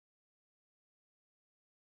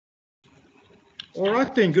All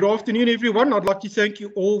right then, good afternoon everyone. I'd like to thank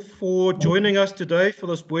you all for joining us today for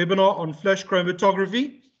this webinar on flash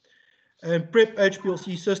chromatography and PrEP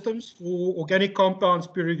HPLC systems for organic compounds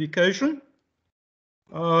purification.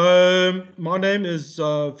 My name is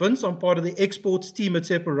Vince. I'm part of the exports team at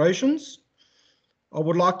Separations. I'd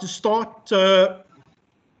like to start the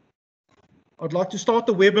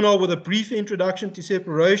webinar with a brief introduction to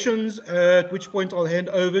Separations, at which point I'll hand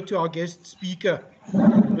over to our guest speaker,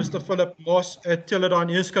 Mr. Phillip Moss at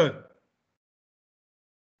Teledyne ISCO.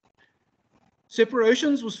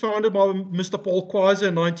 Separations was founded by Mr. Paul Kwizer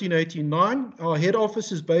in 1989. Our head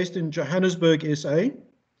office is based in Johannesburg, SA.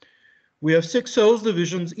 We have 6 sales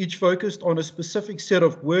divisions, each focused on a specific set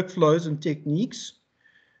of workflows and techniques.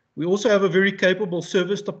 We also have a very capable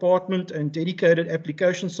service department and dedicated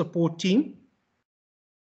application support team.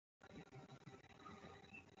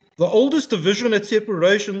 The oldest division at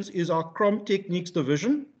Separations is our Chrom Techniques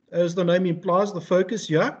division. As the name implies, the focus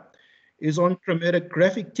here is on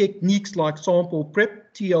chromatographic techniques like sample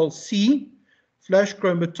prep, TLC, flash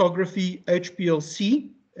chromatography,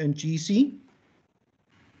 HPLC, and GC.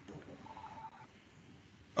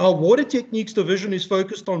 Our Water Techniques division is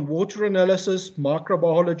focused on water analysis,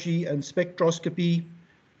 microbiology, and spectroscopy.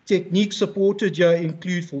 Techniques supported here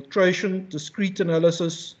include filtration, discrete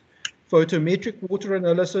analysis, photometric water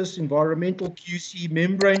analysis, environmental QC,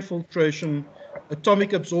 membrane filtration,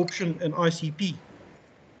 atomic absorption, and ICP.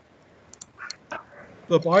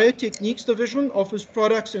 The Biotechniques division offers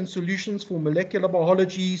products and solutions for molecular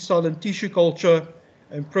biology, cell and tissue culture,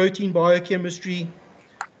 and protein biochemistry.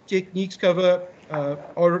 Techniques cover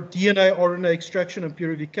DNA, RNA extraction and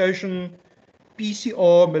purification,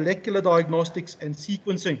 PCR, molecular diagnostics, and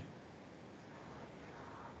sequencing.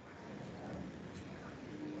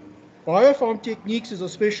 Biopharm Techniques is a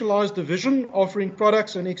specialized division offering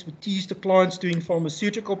products and expertise to clients doing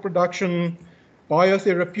pharmaceutical production,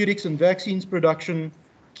 biotherapeutics and vaccines production.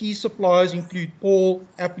 Key suppliers include Paul,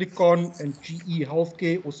 Applicon, and GE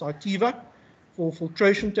Healthcare or Cytiva for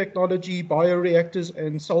filtration technology, bioreactors,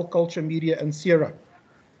 and cell culture media and sera.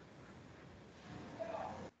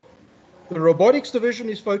 The Robotics division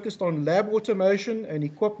is focused on lab automation and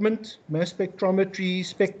equipment, mass spectrometry,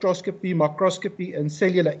 spectroscopy, microscopy, and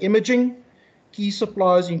cellular imaging. Key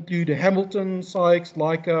suppliers include Hamilton, Sykes,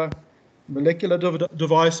 Leica, Molecular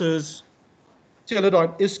Devices,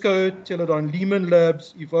 Teledyne ISCO, Teledyne Lehman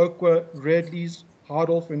Labs, Evoqua, Radley's,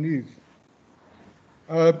 Hardolf, and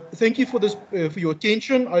Nuve. Thank you for your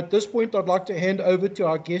attention. At this point, I'd like to hand over to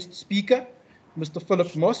our guest speaker, Mr.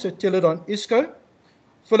 Phillip Moss at Teledyne ISCO.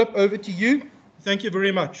 Phillip, over to you. Thank you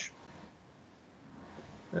very much.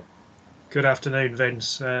 Good afternoon,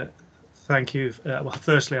 Vince. Thank you. Well,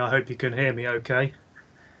 firstly, I hope you can hear me okay.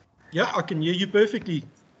 Yeah, I can hear you perfectly.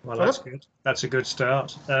 Well, Phillip? That's good. That's a good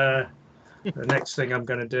start. The next thing I'm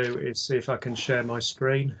going to do is see if I can share my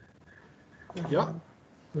screen. Yeah.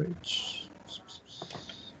 Which,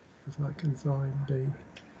 if I can find the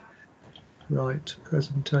right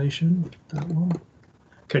presentation, that one.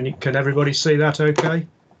 Can everybody see that okay?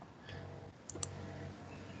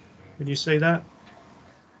 Can you see that?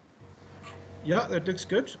 Yeah, that looks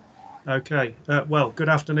good. Okay. Well, good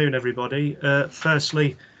afternoon, everybody.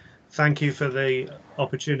 Firstly, thank you for the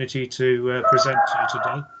opportunity to present to you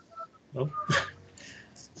today.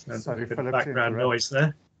 Oh, sorry, a bit of background noise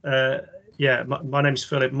there. Yeah, my name's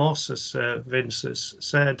Phillip Moss, as Vince has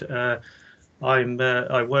said. I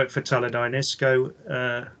work for Teledyne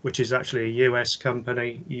ISCO, which is actually a US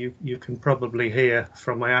company. You can probably hear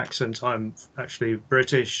from my accent, I'm actually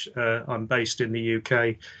British. I'm based in the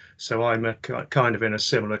UK, so I'm kind of in a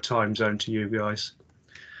similar time zone to you guys.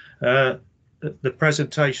 The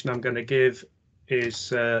presentation I'm going to give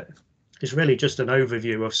is really just an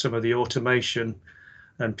overview of some of the automation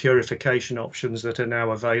and purification options that are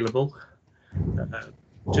now available.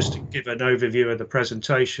 Just to give an overview of the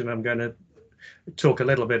presentation, I'm going to talk a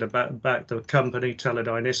little bit about the company,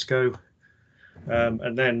 Teledyne ISCO,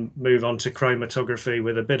 and then move on to chromatography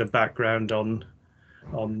with a bit of background on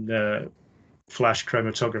flash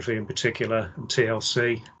chromatography in particular, and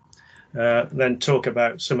TLC. Then talk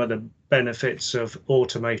about some of the benefits of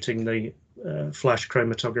automating the flash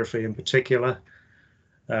chromatography in particular.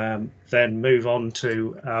 Then move on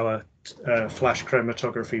to our flash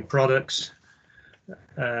chromatography products.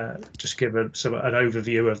 Just give an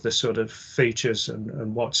overview of the sort of features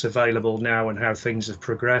and what's available now and how things have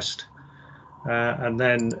progressed, and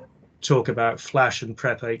then talk about flash and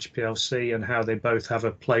prep HPLC and how they both have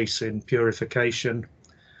a place in purification,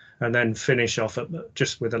 and then finish off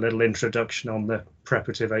just with a little introduction on the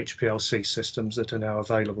preparative HPLC systems that are now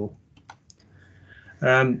available.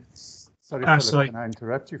 Sorry, Phillip, can I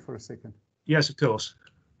interrupt you for a second? Yes, of course.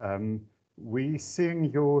 We're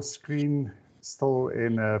seeing your screen still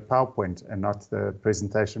in PowerPoint and not the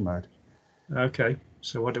presentation mode. Okay,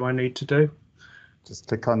 so what do I need to do? Just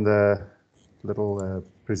click on the little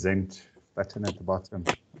present button at the bottom.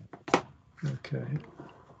 Okay.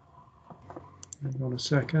 Hang on a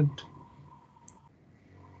second.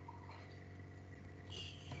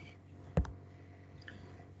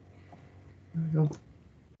 There we go.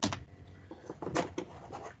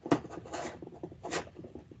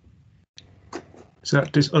 Is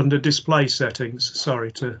that under display settings?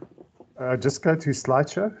 Sorry to. Just go to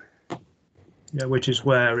slideshow. Yeah, which is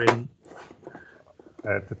where in?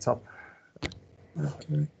 At the top.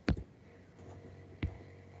 Okay.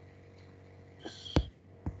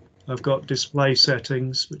 I've got display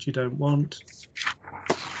settings, which you don't want.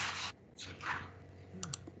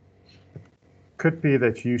 Could be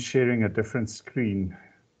that you're sharing a different screen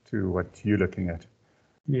to what you're looking at.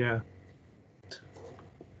 Yeah.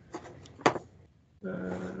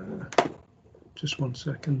 Just 1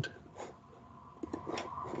 second.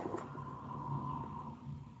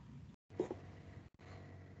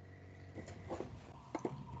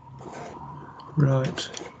 Right.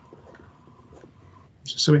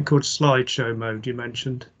 Something called slideshow mode you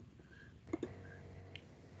mentioned.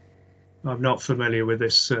 I'm not familiar with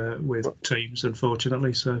this with Teams,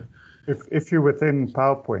 unfortunately. So, if you're within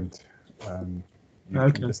PowerPoint, you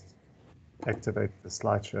okay. can just activate the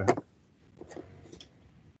slideshow.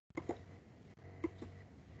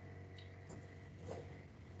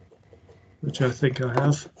 Which I think I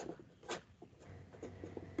have.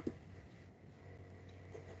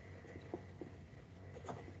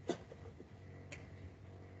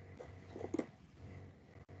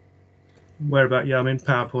 Where about? Yeah, I'm in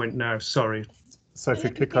PowerPoint now. Sorry. So if you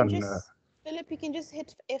click on Philip, you can just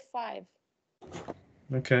hit F5.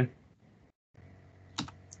 Okay.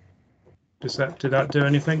 Did that do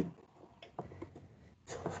anything?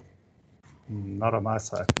 Not on my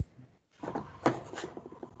side.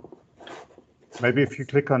 Maybe if you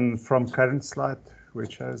click on from current slide,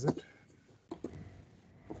 which shows it.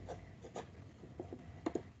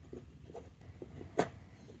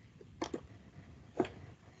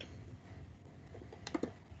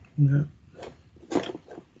 No.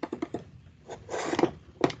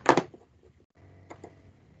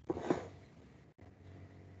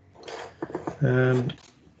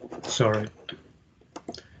 Sorry.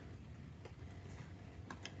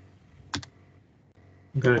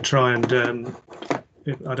 I'm going to try and,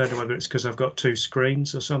 I don't know whether it's because I've got two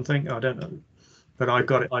screens or something. I don't know, but I've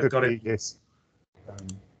got it. I've got it. Yes.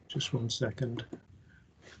 Just 1 second.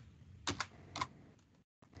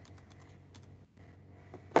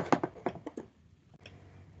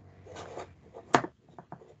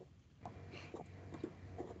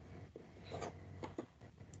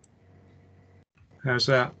 How's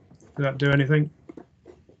that? Did that do anything?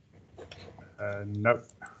 No.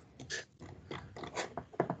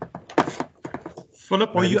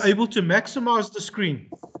 Philip, are you able to maximize the screen?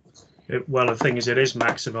 Well, the thing is, it is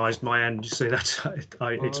maximized my end. You see, that's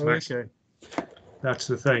it's max. Okay. That's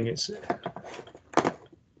the thing. It's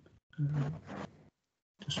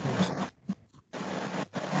just 1 second.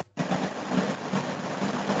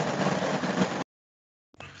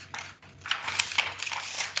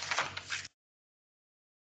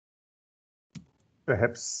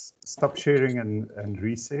 Perhaps stop sharing and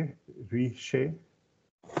reshare.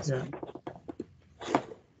 Yeah.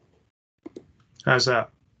 How's that?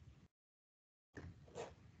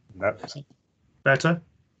 No. Better?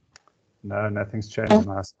 No, nothing's changed on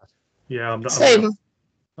our side. Yeah,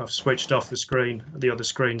 I've switched off the screen. The other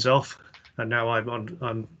screen's off, and now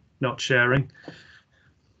I'm not sharing.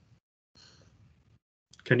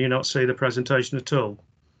 Can you not see the presentation at all?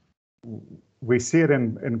 We see it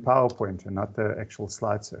in PowerPoint and not the actual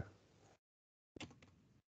slides, sir.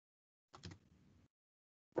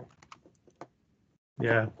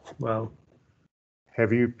 Yeah, well.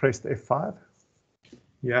 Have you pressed F5?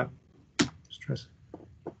 Yeah. Stress.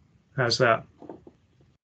 How's that?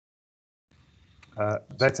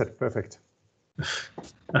 That's it. Perfect.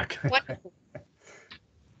 Okay.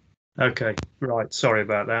 Okay. Right. Sorry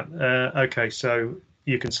about that. Okay. So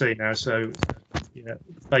you can see now. So, yeah,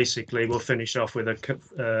 basically, we'll finish off with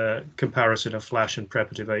a comparison of Flash and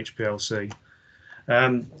preparative HPLC.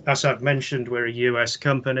 As I've mentioned, we're a US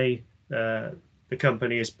company. The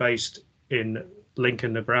company is based in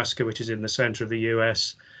Lincoln, Nebraska, which is in the center of the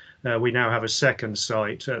US. We now have a second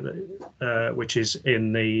site, which is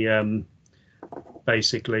in the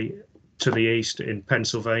basically to the east in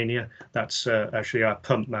Pennsylvania. That's actually our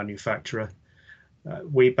pump manufacturer.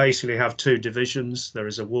 We basically have two divisions. There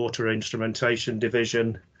is a water instrumentation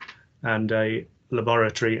division and a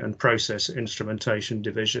laboratory and process instrumentation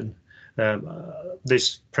division.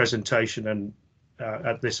 This presentation and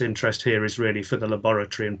at this interest here is really for the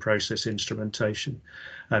laboratory and process instrumentation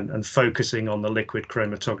and focusing on the liquid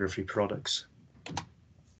chromatography products.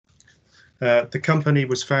 The company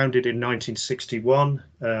was founded in 1961.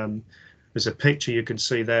 There's a picture you can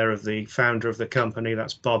see there of the founder of the company.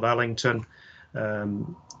 That's Bob Allington.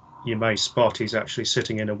 You may spot he's actually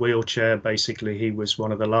sitting in a wheelchair. Basically, he was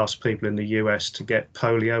one of the last people in the US to get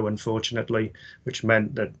polio, unfortunately, which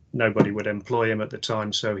meant that nobody would employ him at the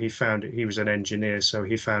time. So he was an engineer, so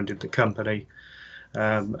he founded the company.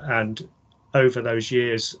 And over those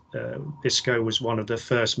years, ISCO was one of the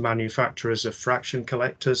first manufacturers of fraction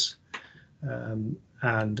collectors.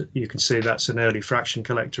 And you can see that's an early fraction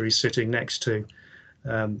collector he's sitting next to.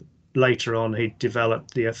 Later on, he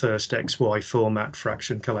developed the first XY format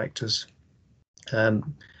fraction collectors.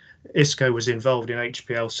 ISCO was involved in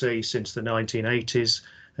HPLC since the 1980s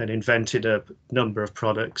and invented a number of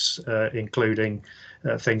products, including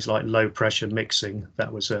things like low pressure mixing.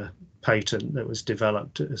 That was a patent that was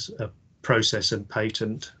developed as a process and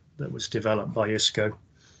patent that was developed by ISCO.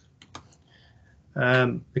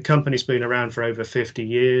 The company's been around for over 50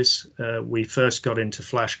 years. We first got into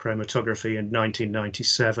flash chromatography in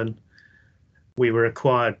 1997. We were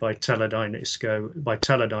acquired by Teledyne ISCO by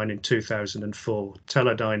Teledyne in 2004.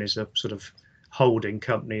 Teledyne is a sort of holding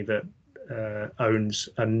company that owns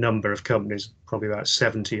a number of companies, probably about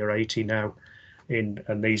 70 or 80 now, and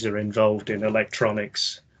these are involved in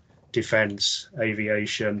electronics, defense,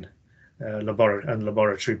 aviation,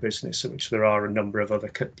 laboratory business, of which there are a number of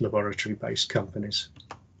other laboratory-based companies.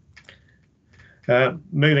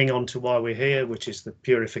 Moving on to why we're here, which is the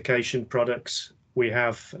purification products. We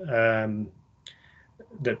have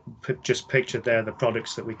just pictured there the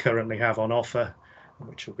products that we currently have on offer,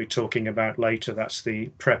 which we'll be talking about later. That's the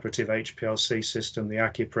preparative HPLC system, the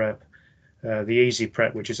AccuPrep, the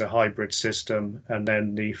EasyPrep, which is a hybrid system, and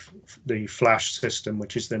then the Flash system,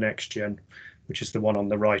 which is the next gen, which is the one on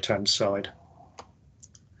the right-hand side.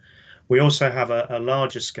 We also have a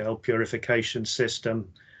larger scale purification system.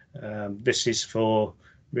 This is for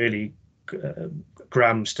really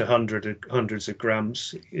grams to hundreds of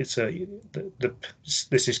grams.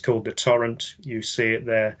 This is called the Torrent. You see it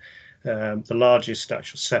there. The largest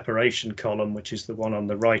actual separation column, which is the one on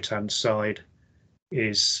the right-hand side,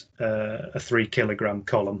 is a 3 kilogram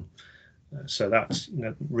column. So that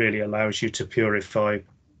really allows you to purify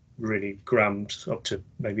really grams up to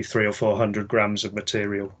maybe 300 or 400 grams of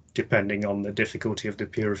material, depending on the difficulty of the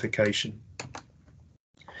purification.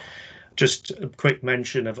 Just a quick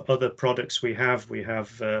mention of other products we have. We have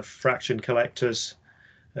fraction collectors.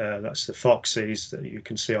 That's the Foxys that you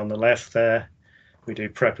can see on the left there. We do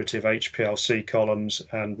preparative HPLC columns,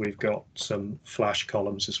 and we've got some flash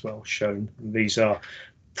columns as well shown. These are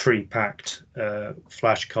pre-packed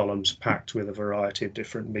flash columns packed with a variety of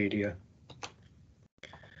different media.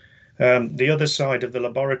 The other side of the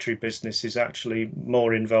laboratory business is actually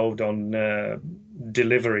more involved on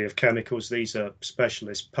delivery of chemicals. These are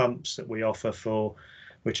specialist pumps that we offer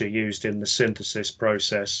which are used in the synthesis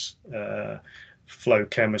process, flow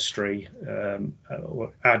chemistry,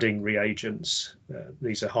 adding reagents.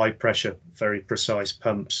 These are high pressure, very precise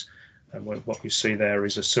pumps. And what you see there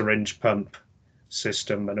is a syringe pump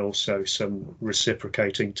system and also some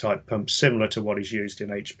reciprocating type pumps, similar to what is used in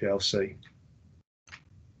HPLC.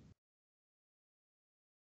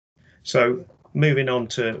 So moving on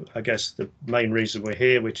to, I guess, the main reason we're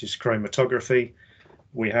here, which is chromatography.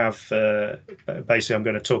 We have, basically, I'm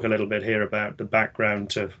going to talk a little bit here about the background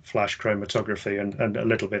to flash chromatography and a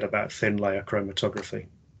little bit about thin layer chromatography.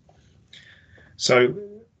 So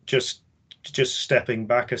just stepping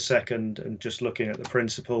back a second and just looking at the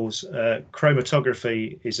principles,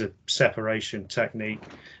 chromatography is a separation technique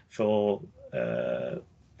for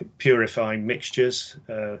purifying mixtures.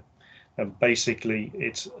 And basically,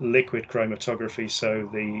 it's liquid chromatography, so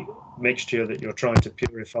the mixture that you're trying to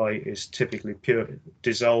purify is typically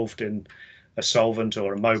dissolved in a solvent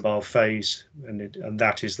or a mobile phase, and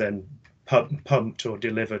that is then pumped or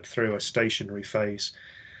delivered through a stationary phase.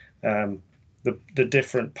 The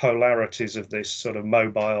different polarities of this sort of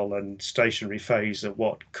mobile and stationary phase are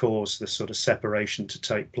what cause the sort of separation to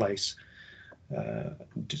take place. The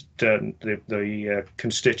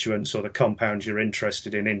constituents or the compounds you're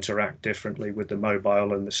interested in interact differently with the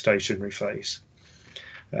mobile and the stationary phase.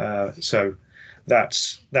 So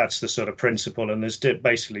that's the sort of principle, and there's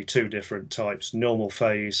basically two different types: normal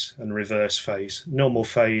phase and reverse phase. Normal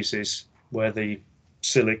phase is where the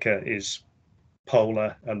silica is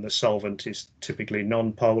polar and the solvent is typically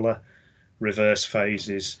non-polar. Reverse phase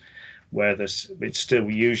is where it's still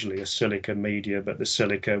usually a silica media, but the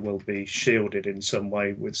silica will be shielded in some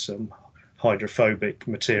way with some hydrophobic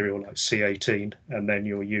material like C18, and then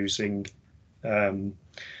you're using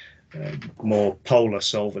more polar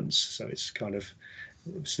solvents. So it's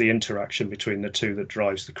the interaction between the two that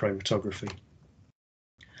drives the chromatography.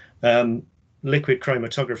 Liquid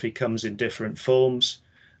chromatography comes in different forms.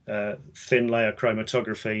 Thin layer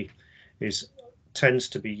chromatography tends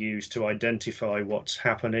to be used to identify what's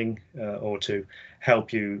happening or to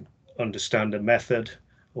help you understand a method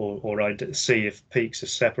or see if peaks are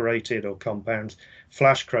separated or compounds.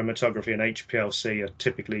 Flash chromatography and HPLC are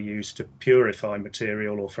typically used to purify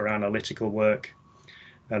material or for analytical work.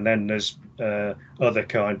 And then there's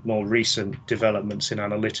other more recent developments in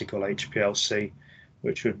analytical HPLC,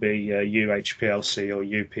 which would be UHPLC or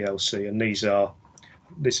UPLC, and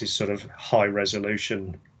this is sort of high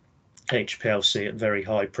resolution HPLC at very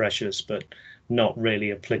high pressures, but not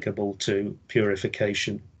really applicable to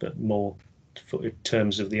purification, but more in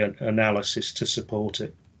terms of the analysis to support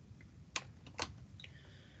it.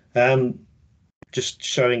 Just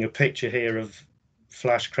showing a picture here of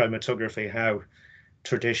flash chromatography, how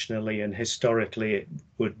traditionally and historically it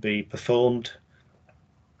would be performed.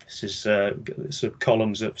 This is sort of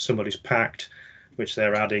columns that somebody's packed, which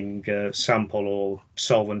they're adding sample or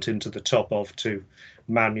solvent into the top of to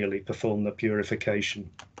manually perform the purification.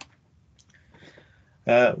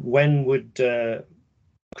 When would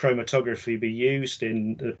chromatography be used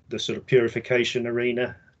in the sort of purification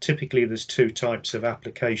arena? Typically there's two types of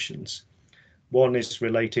applications. One is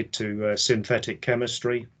related to synthetic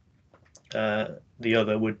chemistry. The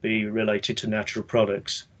other would be related to natural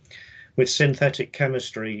products. With synthetic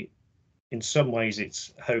chemistry, in some ways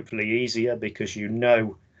it's hopefully easier because you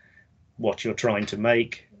know what you're trying to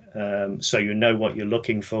make, so you know what you're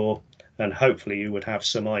looking for, and hopefully you would have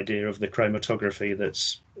some idea of the chromatography that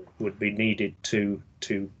would be needed to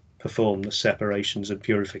perform the separations and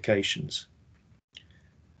purifications.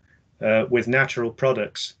 With natural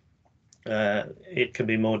products, it can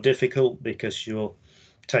be more difficult because you're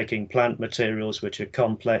taking plant materials which are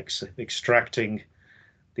complex, extracting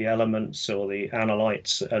the elements or the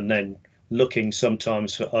analytes, and then looking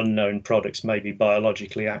sometimes for unknown products, maybe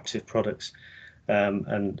biologically active products.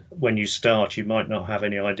 And when you start, you might not have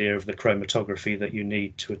any idea of the chromatography that you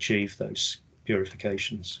need to achieve those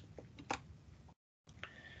purifications.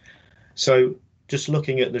 So just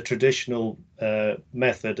looking at the traditional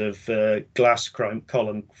method of glass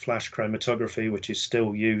column flash chromatography, which is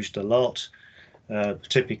still used a lot,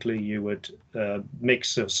 typically you would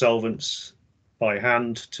mix the solvents by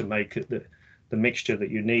hand to make the mixture that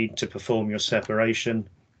you need to perform your separation.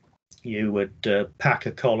 You would pack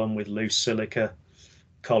a column with loose silica.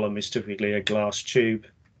 Column is typically a glass tube,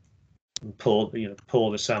 and pour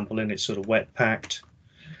the sample in. It's sort of wet packed.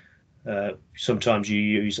 Sometimes you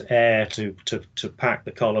use air to pack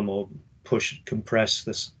the column, or compress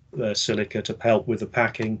the silica to help with the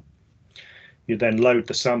packing. You then load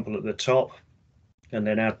the sample at the top and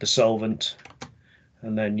then add the solvent,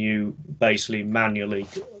 and then you basically manually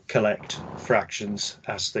collect fractions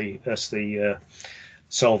as the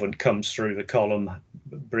solvent comes through the column,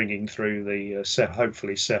 bringing through the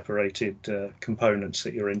hopefully separated components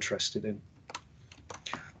that you're interested in.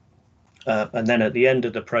 And then at the end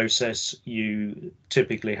of the process, you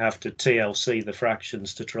typically have to TLC the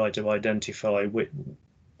fractions to try to identify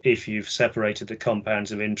if you've separated the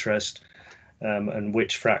compounds of interest and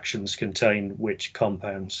which fractions contain which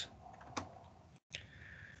compounds.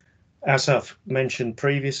 As I've mentioned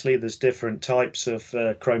previously, there's different types of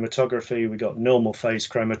chromatography. We've got normal phase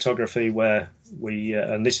chromatography, where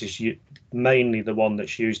and this is mainly the one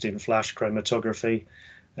that's used in flash chromatography.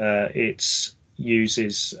 It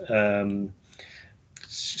uses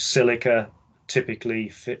silica, typically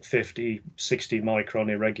 50, 60 micron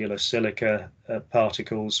irregular silica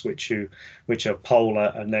particles, which are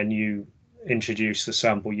polar, and then you introduce the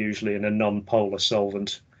sample usually in a non-polar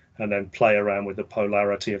solvent, and then play around with the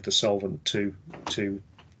polarity of the solvent to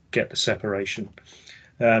get the separation.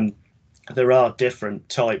 There are different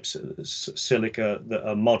types of silica that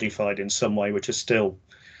are modified in some way, which are still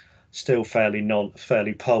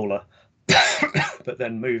fairly polar. But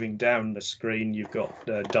then moving down the screen, you've got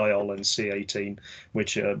diol and C18,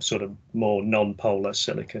 which are sort of more non-polar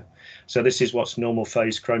silica. So this is what's normal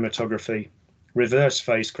phase chromatography. Reverse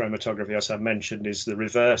phase chromatography, as I mentioned, is the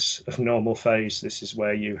reverse of normal phase. This is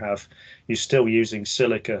where you're still using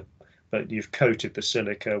silica, but you've coated the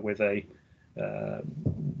silica with a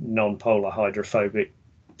non-polar hydrophobic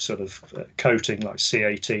sort of coating like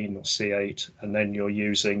C18 or C8, and then you're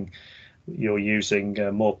using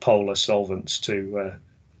more polar solvents to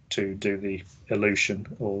to do the elution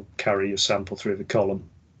or carry your sample through the column.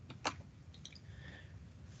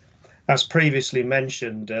 As previously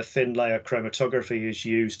mentioned, thin layer chromatography is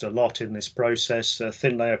used a lot in this process.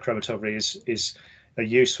 Thin layer chromatography is a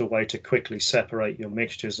useful way to quickly separate your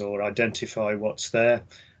mixtures or identify what's there.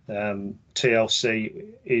 TLC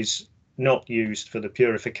is not used for the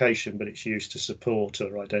purification, but it's used to support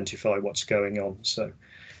or identify what's going on. So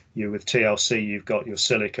with TLC, you've got your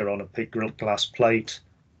silica on a glass plate,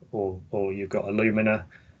 or you've got alumina.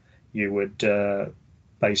 You would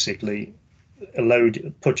basically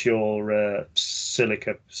put your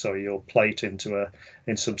your plate in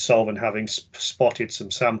some solvent, having spotted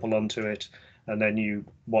some sample onto it, and then you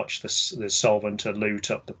watch the solvent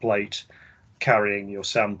elute up the plate, carrying your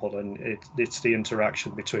sample, and it's the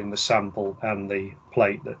interaction between the sample and the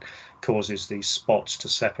plate that causes these spots to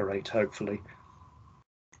separate, hopefully.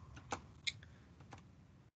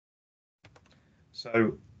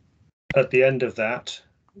 So at the end of that,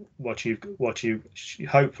 what you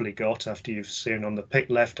hopefully got after you've seen on the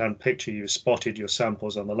left-hand picture, you've spotted your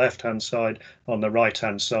samples on the left-hand side. On the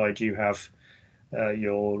right-hand side, you have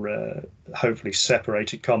your hopefully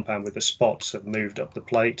separated compound with the spots have moved up the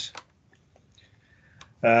plate.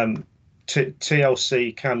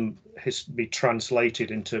 TLC can be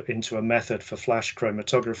translated into a method for flash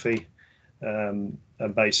chromatography, and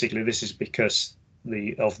basically this is because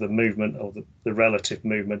of the movement, or the relative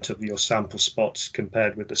movement of your sample spots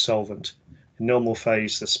compared with the solvent. In normal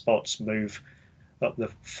phase, the spots move up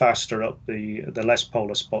the less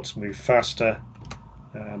polar spots move faster,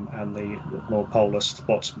 and the more polar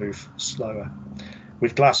spots move slower.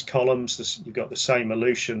 With glass columns, you've got the same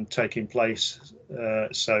elution taking place.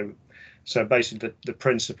 So basically, the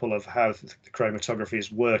principle of how the chromatography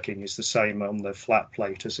is working is the same on the flat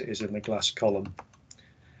plate as it is in the glass column.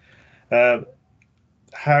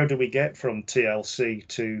 How do we get from TLC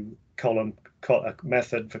to a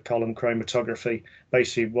method for column chromatography?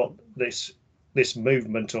 Basically, what this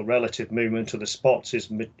movement or relative movement of the spots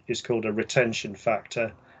is called a retention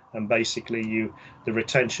factor, and basically the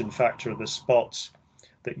retention factor of the spots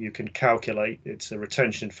that you can calculate, it's a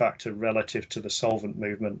retention factor relative to the solvent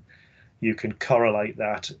movement. You can correlate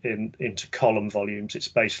that into column volumes. It's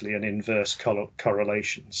basically an inverse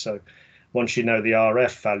correlation. So once you know the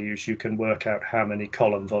RF values, you can work out how many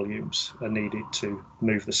column volumes are needed to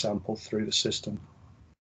move the sample through the system.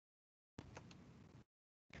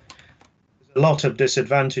 There's a lot of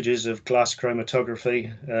disadvantages of glass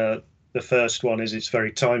chromatography. The first one is it's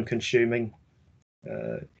very time consuming.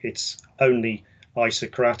 It's only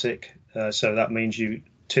isocratic, so that means you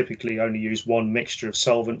typically only use one mixture of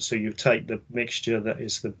solvent. So you take the mixture that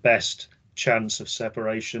is the best chance of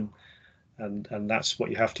separation, and that's what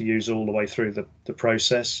you have to use all the way through the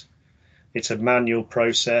process. It's a manual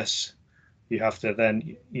process.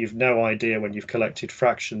 You've no idea when you've collected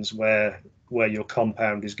fractions where your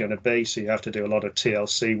compound is going to be, so you have to do a lot of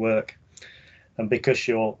TLC work. And because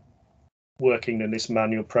you're working in this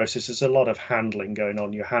manual process, there's a lot of handling going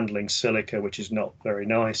on. You're handling silica, which is not very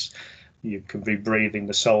nice. You can be breathing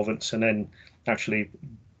the solvents, and then actually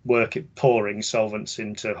pouring solvents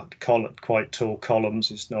into quite tall columns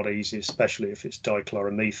is not easy, especially if it's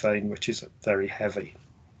dichloromethane, which is very heavy.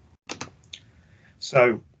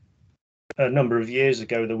 So a number of years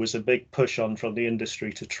ago, there was a big push on from the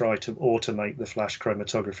industry to try to automate the flash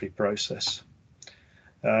chromatography process.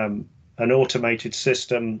 An automated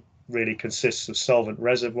system really consists of solvent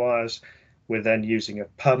reservoirs. We're then using a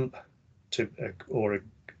pump to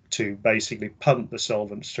basically pump the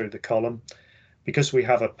solvents through the column. Because we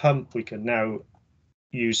have a pump, we can now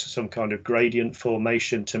use some kind of gradient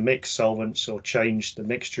formation to mix solvents or change the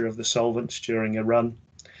mixture of the solvents during a run.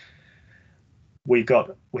 We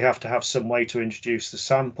have to have some way to introduce the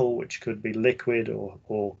sample, which could be liquid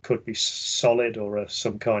or could be solid, or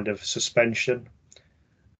some kind of suspension.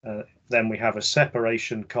 Then we have a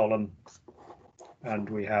separation column, and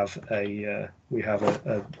we have a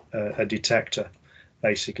detector,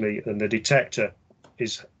 basically, and the detector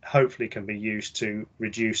hopefully can be used to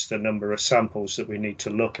reduce the number of samples that we need to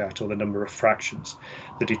look at, or the number of fractions.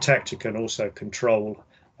 The detector can also control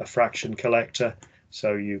a fraction collector,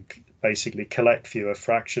 so you basically collect fewer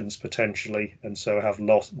fractions potentially, and so have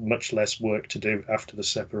much less work to do after the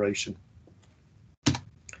separation.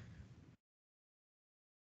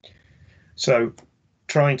 So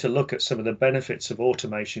trying to look at some of the benefits of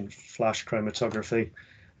automation flash chromatography.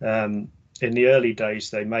 In the early days,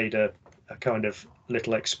 they made a kind of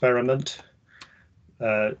little experiment,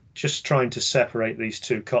 just trying to separate these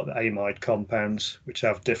two amide compounds, which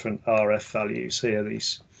have different RF values here,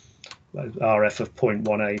 these RF of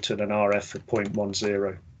 0.18 and an RF of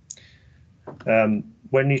 0.10.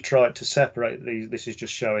 when you try to separate these, this is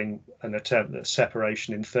just showing an attempt at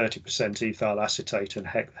separation in 30% ethyl acetate and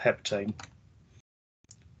heptane.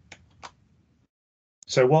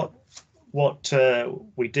 So what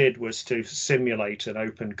we did was to simulate an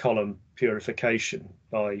open column purification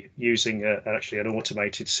by using actually an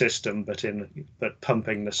automated system, but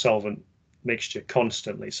pumping the solvent mixture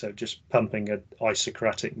constantly. So just pumping an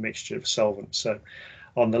isocratic mixture of solvent. So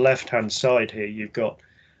on the left-hand side here, you've got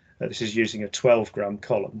this is using a 12-gram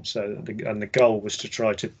column. So and the goal was to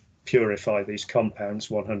try to purify these compounds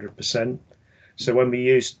 100%. So when we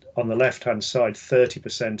used on the left-hand side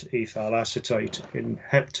 30% ethyl acetate in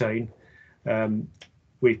heptane,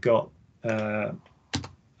 we've got a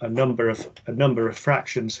number of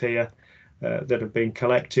fractions here that have been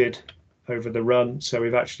collected over the run. So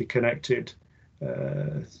we've actually connected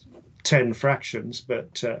 10 fractions,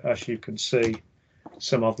 but as you can see,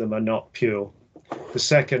 some of them are not pure. The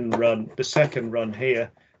second run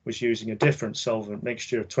here was using a different solvent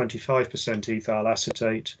mixture of 25% ethyl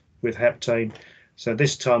acetate with heptane. So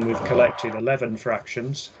this time we've collected 11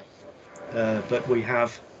 fractions, but we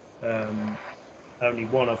have only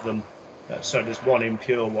one of them. So there's one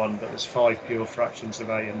impure one, but there's 5 pure fractions of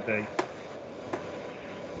A and B.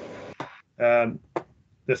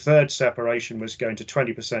 The third separation was going to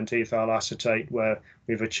 20% ethyl acetate, where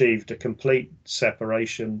we've achieved a complete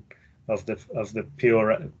separation of the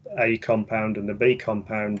pure A compound and the B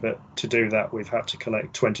compound, but to do that we've had to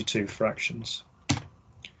collect 22 fractions.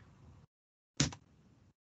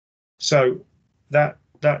 So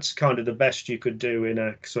that's kind of the best you could do in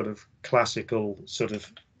a sort of classical sort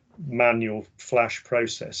of manual flash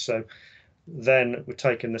process. So then we've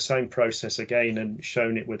taken the same process again and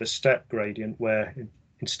shown it with a step gradient, where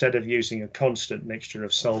instead of using a constant mixture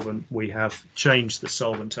of solvent, we have changed the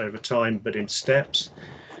solvent over time, but in steps.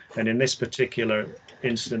 And in this particular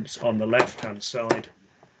instance, on the left-hand side,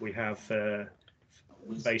 we have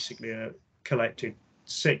basically collected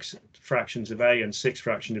 6 fractions of A and 6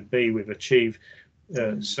 fractions of B. We've achieved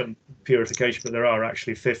some purification, but there are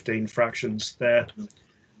actually 15 fractions there.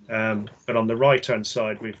 But on the right-hand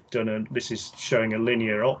side, we've done this is showing a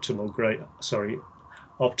linear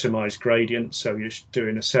optimized gradient. So you're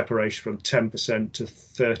doing a separation from 10% to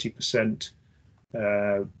 30%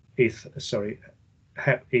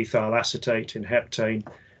 ethyl acetate in heptane.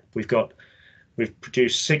 We've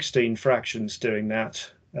produced 16 fractions doing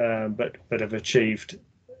that, but have achieved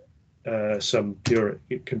some pure.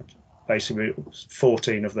 Basically,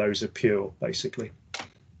 14 of those are pure, basically.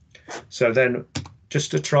 So then, just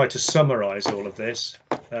to try to summarize all of this,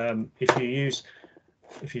 if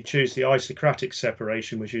you choose the isocratic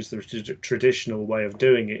separation, which is the traditional way of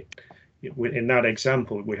doing it, in that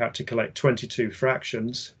example, we had to collect 22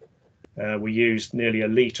 fractions. We used nearly a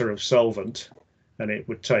litre of solvent, and it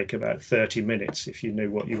would take about 30 minutes if you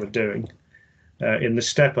knew what you were doing. In the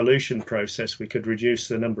step elution process, we could reduce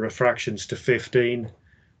the number of fractions to 15.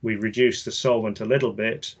 We reduced the solvent a little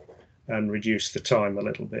bit and reduced the time a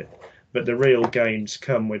little bit. But the real gains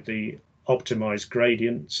come with the optimized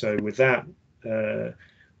gradient. So with that, the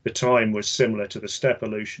time was similar to the step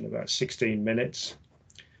elution, about 16 minutes.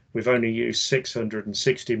 We've only used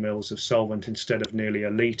 660 mils of solvent instead of nearly a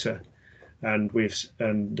litre. And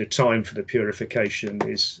the time for the purification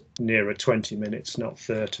is nearer 20 minutes, not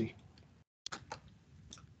 30.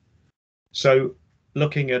 So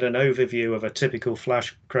looking at an overview of a typical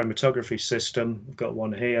flash chromatography system, we've got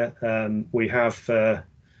one here. We have,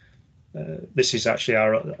 this is actually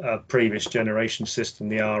our previous generation system,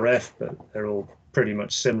 the RF, but they're all pretty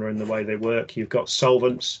much similar in the way they work. You've got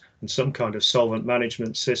solvents and some kind of solvent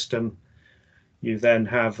management system. You then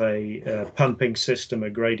have a pumping system, a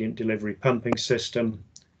gradient delivery pumping system,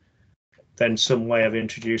 then some way of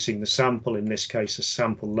introducing the sample, in this case a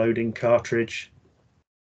sample loading cartridge,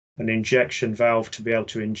 an injection valve to be able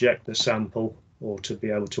to inject the sample or to be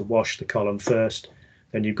able to wash the column first.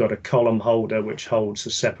 Then you've got a column holder which holds the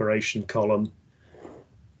separation column.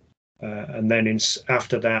 And then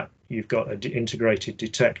after that, you've got an integrated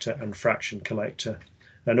detector and fraction collector.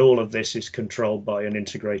 And all of this is controlled by an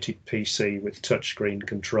integrated PC with touchscreen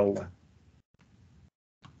controller.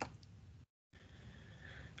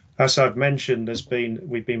 As I've mentioned,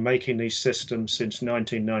 we've been making these systems since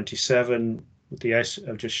 1997.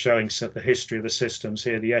 I'm just showing the history of the systems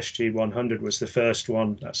here. The SG100 was the first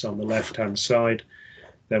one, that's on the left-hand side.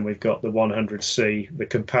 Then we've got the 100C. The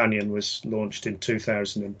companion was launched in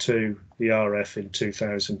 2002, the RF in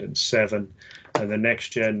 2007, and the next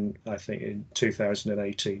gen, I think, in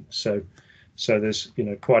 2018. So there's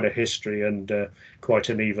quite a history and quite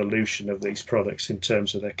an evolution of these products in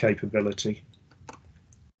terms of their capability.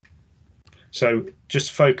 So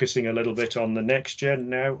just focusing a little bit on the next gen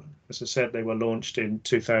now, as I said, they were launched in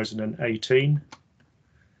 2018.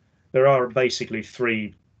 There are basically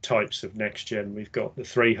three types of next gen. We've got the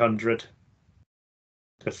 300,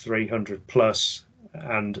 the 300 plus,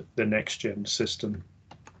 and the next gen system.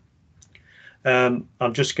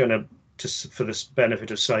 I'm just going to, for the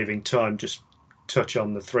benefit of saving time, just touch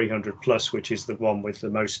on the 300 plus, which is the one with the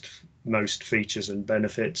most features and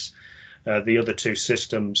benefits. The other two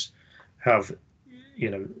systems have,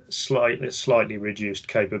 slightly reduced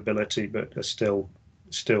capability, but are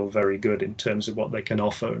still very good in terms of what they can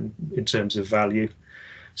offer and in terms of value.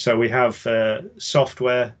 So we have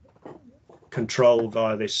software control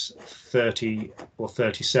via this 30 or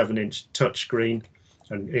 37-inch touchscreen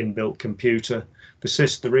and inbuilt computer.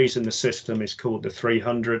 The reason the system is called the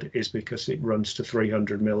 300 is because it runs to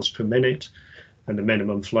 300 mils per minute and a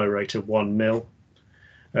minimum flow rate of 1 mil.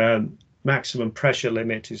 Maximum pressure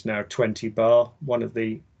limit is now 20 bar.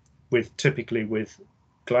 Typically with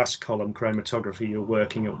glass column chromatography, you're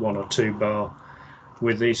working at 1 or 2 bar.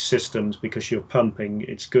 With these systems, because you're pumping,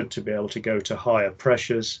 it's good to be able to go to higher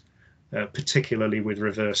pressures, particularly with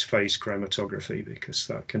reverse phase chromatography, because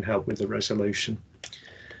that can help with the resolution.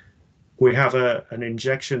 We have an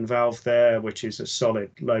injection valve there, which is a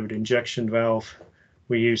solid load injection valve.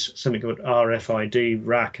 We use something called RFID,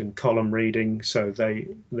 rack and column reading, so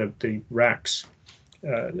the racks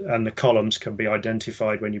and the columns can be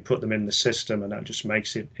identified when you put them in the system, and that just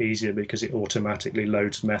makes it easier because it automatically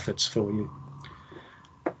loads methods for you.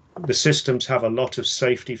 The systems have a lot of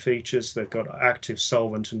safety features. They've got active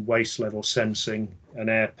solvent and waste level sensing and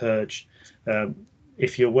air purge.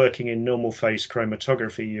 If you're working in normal phase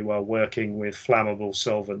chromatography, you are working with flammable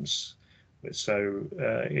solvents. So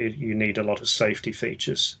you need a lot of safety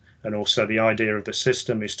features. And also the idea of the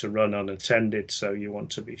system is to run unattended. So you want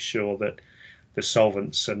to be sure that the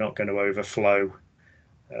solvents are not going to overflow,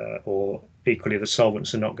 or equally the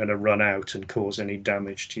solvents are not going to run out and cause any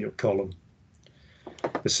damage to your column.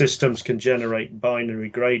 The systems can generate binary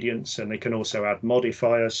gradients, and they can also add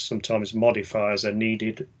modifiers. Sometimes modifiers are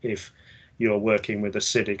needed if you're working with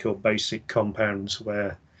acidic or basic compounds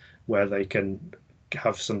where they can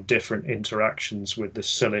have some different interactions with the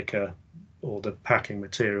silica or the packing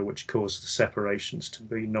material, which cause the separations to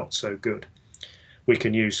be not so good. We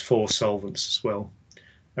can use 4 solvents as well.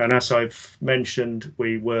 And as I've mentioned,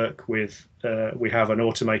 we work with, we have an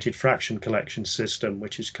automated fraction collection system,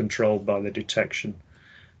 which is controlled by the detection.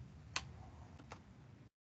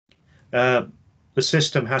 The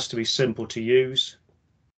system has to be simple to use.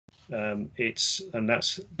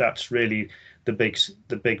 That's really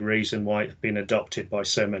the big reason why it's been adopted by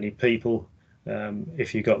so many people.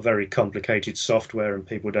 If you've got very complicated software and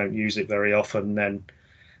people don't use it very often, then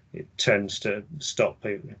it tends to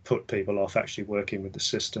put people off actually working with the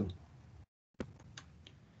system.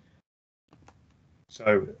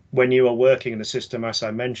 So when you are working in the system, as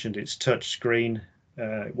I mentioned, it's touch screen.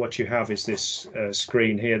 What you have is this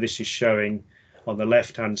screen here. This is showing on the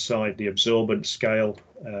left hand side the absorbance scale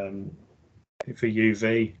for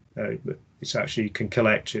UV. It's actually, you can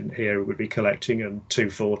collect in here, it would be collecting in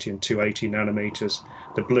 240 and 280 nanometers.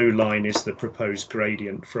 The blue line is the proposed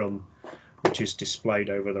gradient which is displayed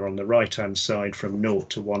over there on the right hand side from 0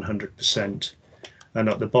 to 100%. And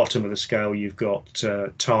at the bottom of the scale you've got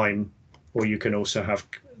time, or you can also have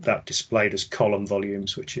that displayed as column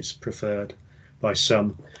volumes, which is preferred by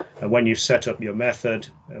some. And when you've set up your method,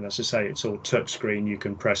 and as I say, it's all touchscreen, you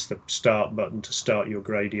can press the start button to start your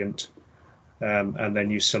gradient, and then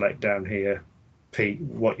you select down here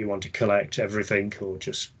what you want to collect, everything or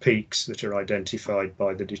just peaks that are identified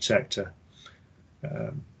by the detector.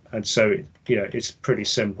 And so it's pretty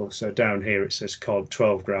simple. So down here it says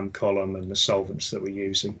 12-gram column and the solvents that we're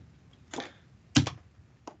using.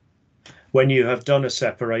 When you have done a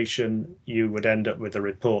separation, you would end up with a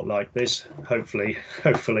report like this. Hopefully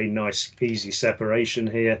nice, easy separation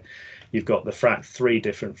here. You've got the 3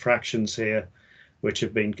 different fractions here, which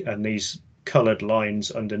have been, and these coloured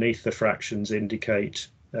lines underneath the fractions indicate,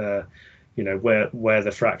 where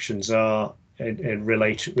the fractions are. In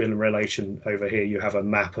relation over here, you have a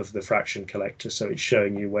map of the fraction collector, so it's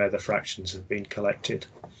showing you where the fractions have been collected.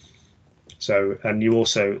 So, and you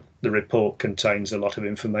also, the report contains a lot of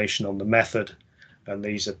information on the method, and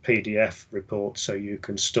these are PDF reports, so you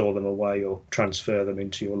can store them away or transfer them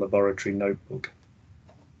into your laboratory notebook.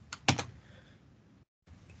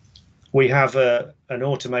 We have an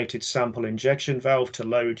automated sample injection valve to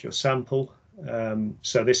load your sample.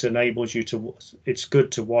 So this enables you to, it's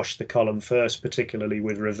good to wash the column first, particularly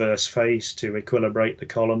with reverse phase to equilibrate the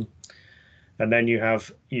column. And then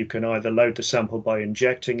you can either load the sample by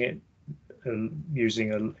injecting it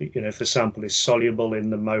using if the sample is soluble in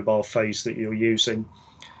the mobile phase that you're using.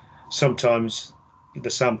 Sometimes the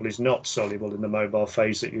sample is not soluble in the mobile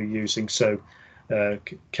phase that you're using, so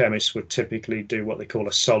chemists would typically do what they call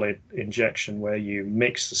a solid injection, where you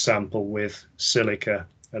mix the sample with silica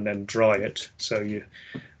and then dry it.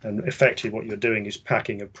 And effectively what you're doing is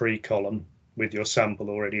packing a pre-column with your sample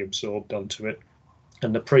already absorbed onto it.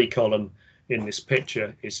 And the pre-column in this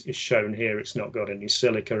picture is shown here. It's not got any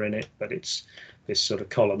silica in it, but it's this sort of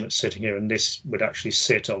column that's sitting here, and this would actually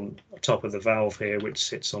sit on top of the valve here, which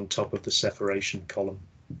sits on top of the separation column.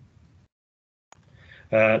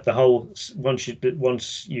 Once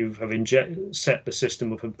you have set the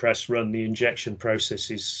system up and press run, the injection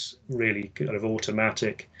process is really kind of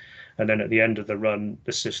automatic, and then at the end of the run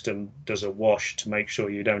the system does a wash to make sure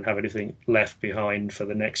you don't have anything left behind for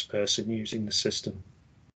the next person using the system.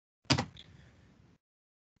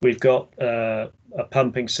 We've got a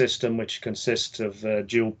pumping system which consists of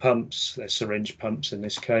dual pumps. They're syringe pumps in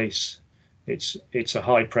this case. It's a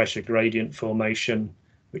high pressure gradient formation,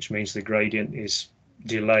 which means the gradient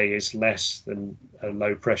delay is less than a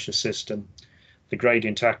low pressure system. The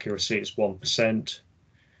gradient accuracy is 1%,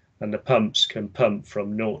 and the pumps can pump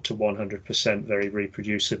from 0 to 100% very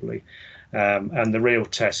reproducibly. And the real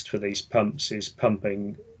test for these pumps is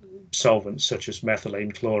pumping solvents such as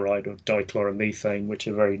methylene chloride or dichloromethane, which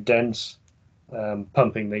are very dense,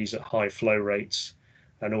 pumping these at high flow rates,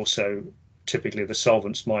 and also typically the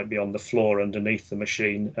solvents might be on the floor underneath the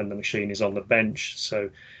machine and the machine is on the bench. So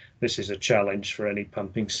this is a challenge for any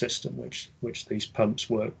pumping system, which these pumps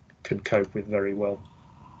can cope with very well.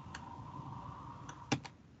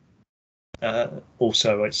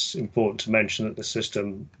 Also, it's important to mention that the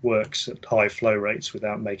system works at high flow rates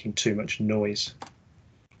without making too much noise.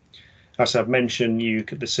 As I've mentioned,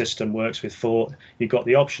 the system works with you've got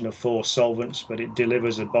the option of 4 solvents, but it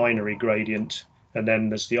delivers a binary gradient, and then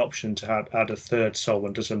there's the option to add a third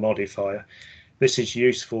solvent as a modifier. This is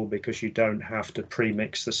useful because you don't have to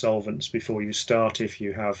pre-mix the solvents before you start if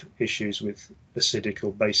you have issues with acidic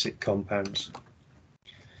or basic compounds.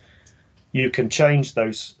 You can change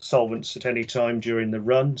those solvents at any time during the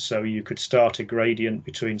run, so you could start a gradient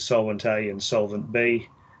between solvent A and solvent B,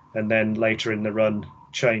 and then later in the run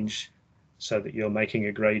change so that you're making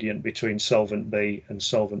a gradient between solvent B and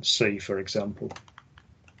solvent C, for example.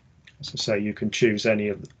 As I say, you can choose any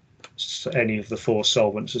of the 4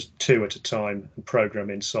 solvents as 2 at a time and program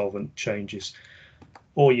in solvent changes,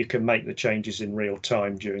 or you can make the changes in real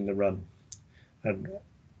time during the run. And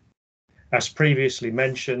as previously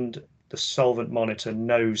mentioned, the solvent monitor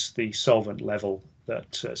knows the solvent level,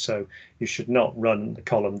 so you should not run the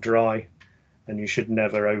column dry, and you should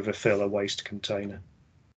never overfill a waste container.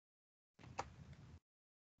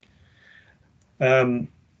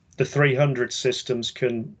 The 300 systems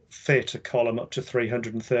can fit a column up to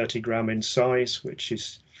 330 gram in size, which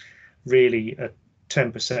is really a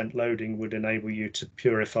 10% loading would enable you to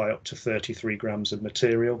purify up to 33 grams of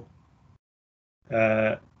material.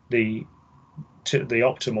 The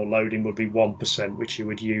optimal loading would be 1%, which you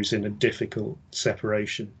would use in a difficult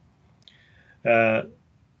separation.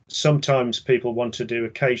 Sometimes people want to do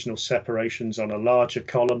occasional separations on a larger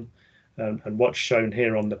column, and what's shown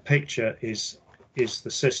here on the picture is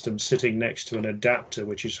the system sitting next to an adapter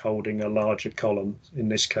which is holding a larger column, in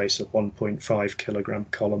this case a 1.5 kilogram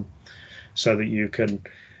column, so that you can,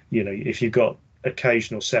 if you've got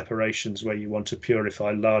occasional separations where you want to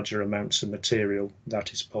purify larger amounts of material,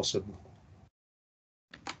 that is possible.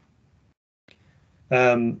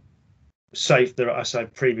 As I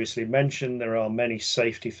previously mentioned, there are many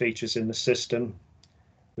safety features in the system.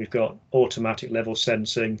 We've got automatic level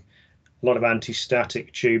sensing, a lot of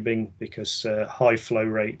anti-static tubing, because high flow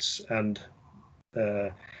rates and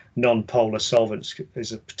non-polar solvents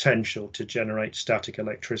is a potential to generate static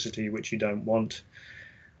electricity, which you don't want.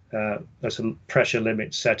 There's a pressure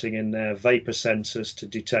limit setting in there, vapor sensors to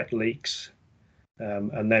detect leaks.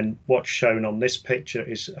 And then what's shown on this picture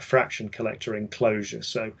is a fraction collector enclosure.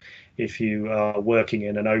 So if you are working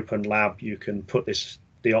in an open lab, you can put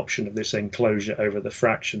the option of this enclosure over the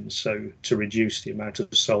fractions, so to reduce the amount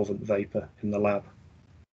of solvent vapor in the lab.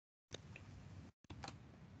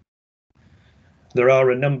 There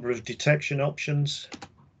are a number of detection options.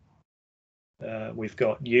 We've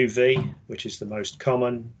got UV, which is the most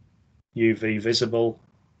common, UV visible,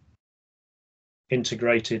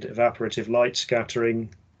 integrated evaporative light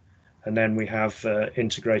scattering, and then we have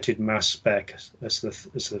integrated mass spec as the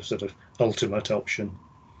sort of ultimate option.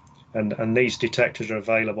 And these detectors are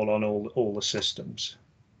available on all the systems.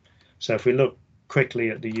 So if we look quickly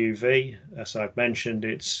at the UV, as I've mentioned,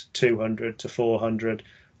 it's 200 to 400,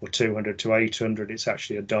 or 200 to 800. It's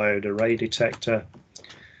actually a diode array detector.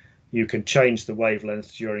 You can change the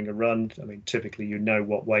wavelength during a run. I mean, typically you know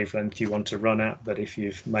what wavelength you want to run at, but if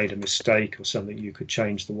you've made a mistake or something, you could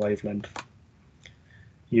change the wavelength.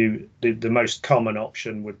 The most common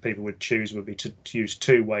option people would choose would be to use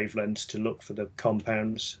 2 wavelengths to look for the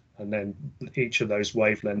compounds, and then each of those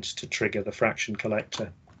wavelengths to trigger the fraction collector.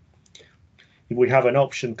 We have an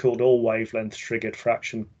option called all wavelength triggered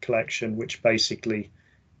fraction collection, which basically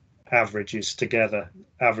averages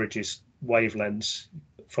wavelengths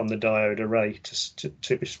from the diode array to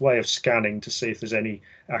its way of scanning to see if there's any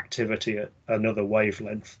activity at another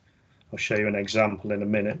wavelength. I'll show you an example in a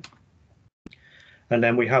minute. And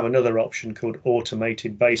then we have another option called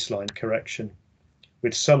automated baseline correction.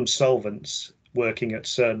 With some solvents working at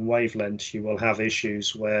certain wavelengths, you will have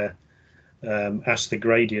issues where as the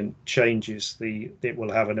gradient changes, it will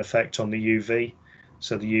have an effect on the UV.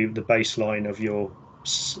 So the baseline of your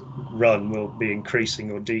run will be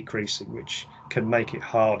increasing or decreasing, which can make it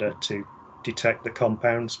harder to detect the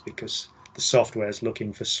compounds because the software is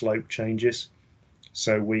looking for slope changes.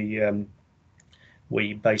 So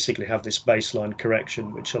we basically have this baseline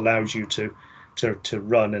correction which allows you to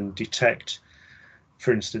run and detect.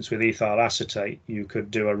 For instance, with ethyl acetate, you could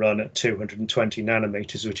do a run at 220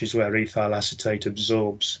 nanometers, which is where ethyl acetate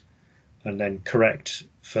absorbs, and then correct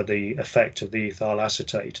for the effect of the ethyl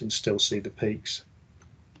acetate and still see the peaks.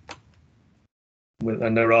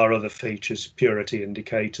 And there are other features, purity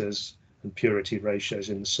indicators and purity ratios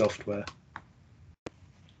in the software.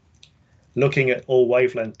 Looking at all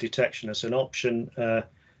wavelength detection as an option,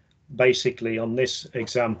 basically on this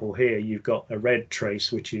example here, you've got a red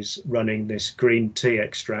trace which is running this green tea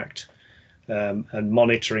extract and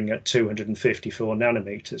monitoring at 254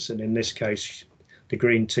 nanometers. And in this case, the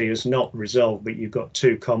green tea is not resolved, but you've got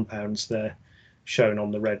 2 compounds there shown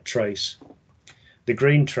on the red trace. The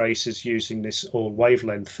green trace is using this all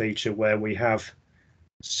wavelength feature where we have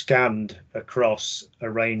scanned across a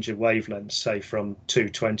range of wavelengths, say from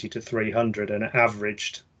 220 to 300, and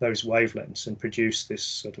averaged those wavelengths and produced this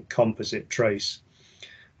sort of composite trace.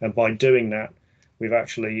 And by doing that, we've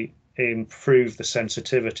actually improved the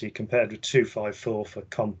sensitivity compared with 254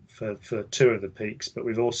 for 2 of the peaks, but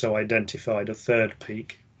we've also identified a third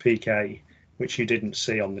peak, peak A, which you didn't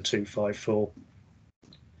see on the 254.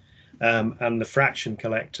 And the fraction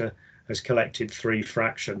collector has collected 3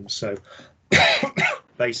 fractions. So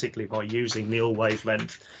basically, by using the all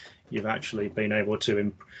wavelength, you've actually been able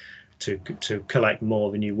to collect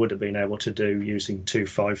more than you would have been able to do using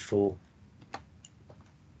 254.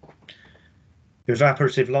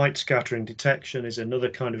 Evaporative light scattering detection is another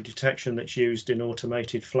kind of detection that's used in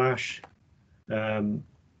automated flash.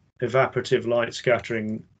 Evaporative light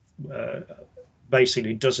scattering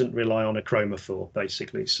basically doesn't rely on a chromophore,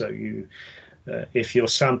 basically. So if your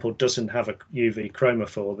sample doesn't have a UV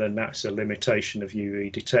chromophore, then that's a limitation of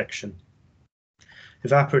UV detection.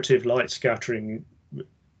 Evaporative light scattering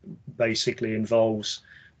basically involves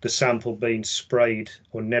the sample being sprayed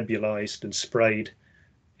or nebulized and sprayed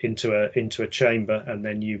into a chamber, and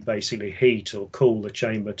then you basically heat or cool the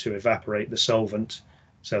chamber to evaporate the solvent.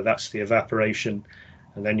 So that's the evaporation,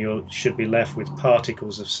 and then you should be left with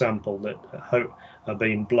particles of sample that are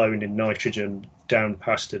being blown in nitrogen down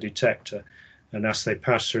past the detector, and as they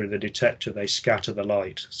pass through the detector, they scatter the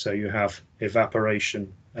light. So you have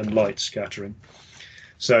evaporation and light scattering.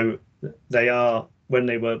 So they are, when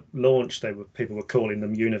they were launched, people were calling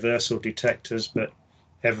them universal detectors, but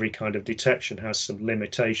every kind of detection has some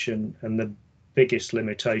limitation, and the biggest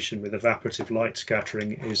limitation with evaporative light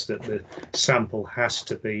scattering is that the sample has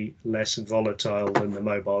to be less volatile than the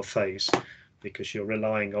mobile phase, because you're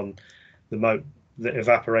relying on the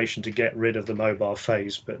evaporation to get rid of the mobile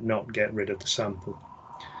phase but not get rid of the sample.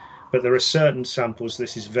 But there are certain samples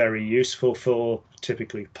this is very useful for,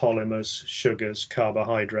 typically polymers, sugars,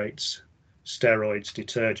 carbohydrates, steroids,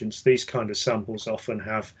 detergents. These kind of samples often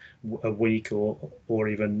have a weak or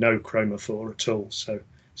even no chromophore at all, so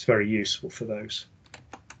it's very useful for those.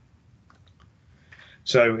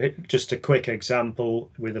 So just a quick example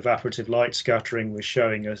with evaporative light scattering, we're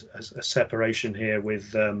showing a separation here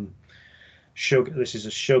with sugar. This is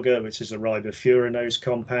a sugar, which is a ribofuranose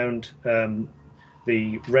compound.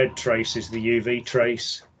 The red trace is the UV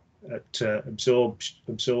trace at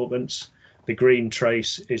absorbance. The green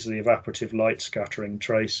trace is the evaporative light scattering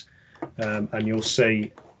trace, and you'll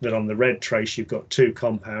see that on the red trace you've got 2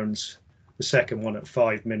 compounds, the second one at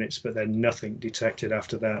 5 minutes, but then nothing detected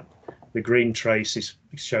after that. The green trace is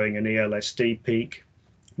showing an ELSD peak,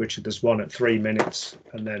 which there's one at 3 minutes,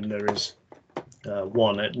 and then there is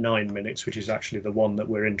one at 9 minutes, which is actually the one that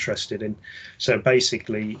we're interested in. So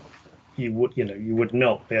basically you would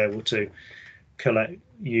not be able to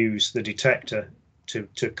use the detector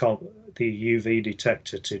the UV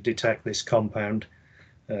detector to detect this compound.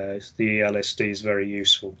 The ELSD is very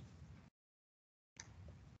useful.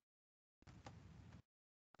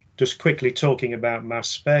 Just quickly talking about mass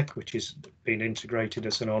spec, which has been integrated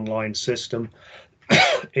as an online system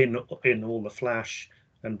in all the flash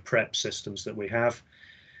and prep systems that we have.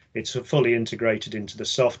 It's fully integrated into the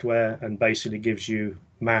software and basically gives you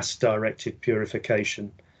mass directed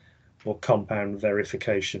purification or compound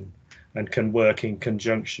verification, and can work in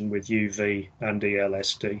conjunction with UV and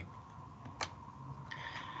ELSD.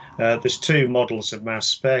 There's two models of mass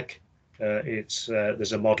spec. There's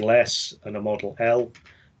a model S and a model L.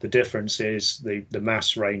 The difference is the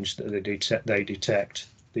mass range that they detect.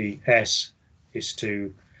 The S is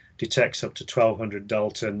to detects up to 1200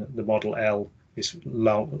 Dalton. The model L is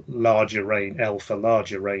larger range. L for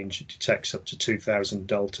larger range, it detects up to 2000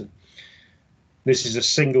 Dalton. This is a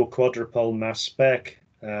single quadrupole mass spec,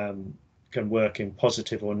 can work in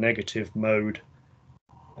positive or negative mode,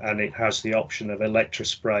 and it has the option of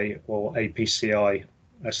electrospray or APCI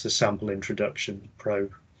as the sample introduction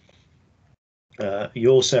probe. You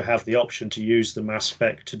also have the option to use the mass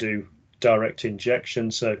spec to do direct injection,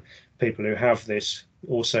 so people who have this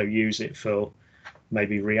also use it for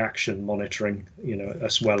maybe reaction monitoring,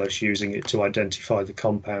 as well as using it to identify the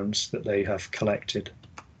compounds that they have collected.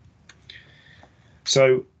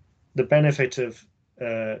 So the benefit of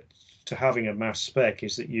to having a mass spec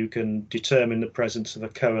is that you can determine the presence of a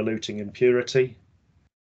co-eluting impurity.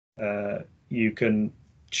 You can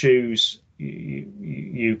choose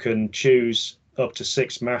up to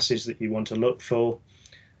 6 masses that you want to look for.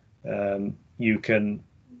 You can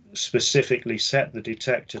specifically set the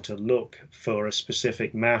detector to look for a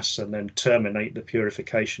specific mass and then terminate the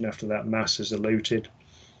purification after that mass is eluted.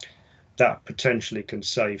 That potentially can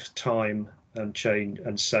save time and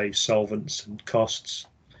save solvents and costs.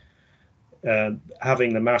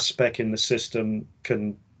 Having the mass spec in the system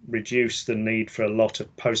can reduce the need for a lot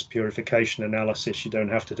of post-purification analysis. You don't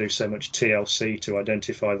have to do so much TLC to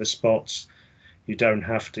identify the spots. You don't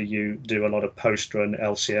have to do a lot of post-run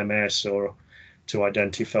LCMS or to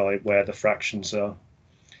identify where the fractions are.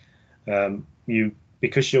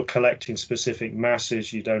 Because you're collecting specific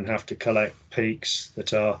masses, you don't have to collect peaks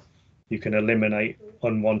you can eliminate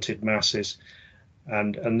unwanted masses,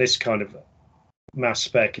 and this kind of mass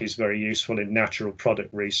spec is very useful in natural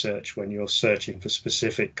product research when you're searching for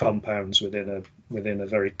specific compounds within a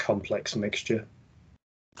very complex mixture.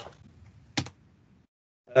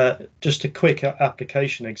 Just a quick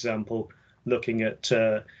application example, looking at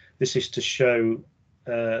this is to show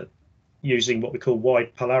using what we call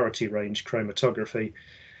wide polarity range chromatography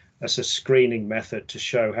as a screening method to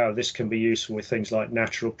show how this can be useful with things like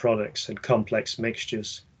natural products and complex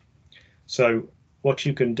mixtures. So what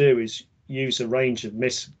you can do is use a range of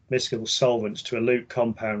miscible solvents to elute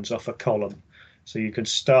compounds off a column. So you can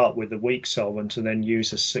start with the weak solvent and then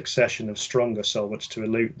use a succession of stronger solvents to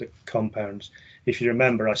elute the compounds. If you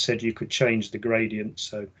remember, I said you could change the gradient.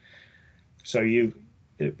 So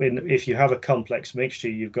if you have a complex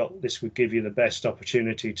mixture, this would give you the best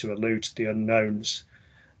opportunity to elute the unknowns,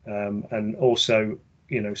 and also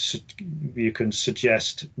you can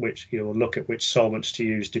suggest look at which solvents to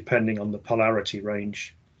use depending on the polarity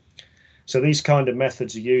range. So these kind of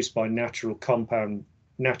methods are used by natural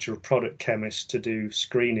product chemists to do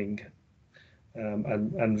screening,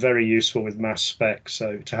 and very useful with mass spec,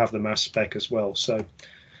 so to have the mass spec as well. So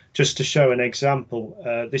just to show an example,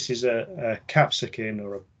 this is a capsicum,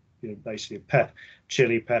 or basically a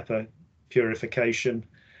chili pepper purification,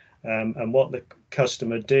 and what the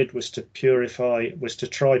customer did was to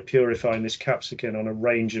try purifying this capsicum on a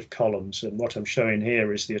range of columns, and what I'm showing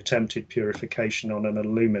here is the attempted purification on an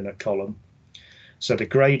alumina column. So the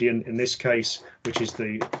gradient in this case, which is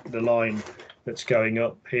the line that's going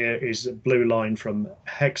up here, is a blue line from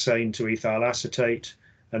hexane to ethyl acetate,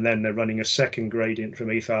 and then they're running a second gradient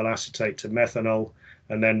from ethyl acetate to methanol,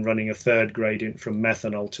 and then running a third gradient from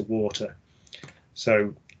methanol to water.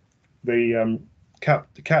 So the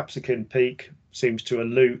capsicum peak seems to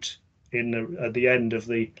elute at the end of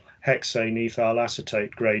the hexane ethyl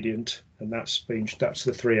acetate gradient, and that's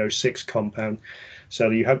the 306 compound.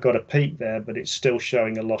 So you have got a peak there, but it's still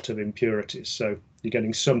showing a lot of impurities. So you're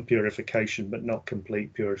getting some purification, but not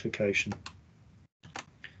complete purification.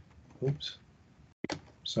 Oops,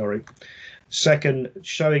 sorry. Second,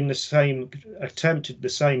 showing attempted the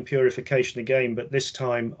same purification again, but this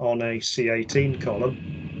time on a C18 column.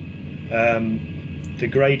 The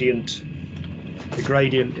gradient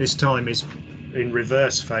this time is in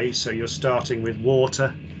reverse phase, so you're starting with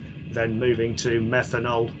water, then moving to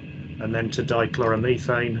methanol, and then to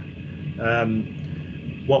dichloromethane.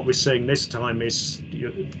 What we're seeing this time is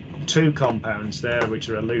two compounds there which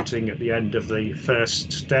are eluting at the end of the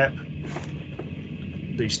first step.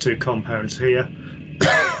 These two compounds here,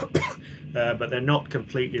 but they're not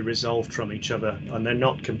completely resolved from each other, and they're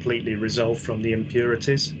not completely resolved from the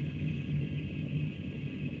impurities.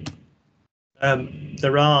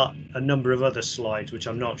 There are a number of other slides which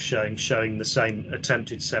I'm not showing the same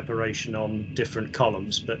attempted separation on different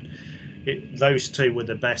columns, but those two were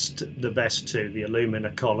the best two, the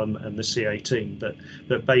alumina column and the C18.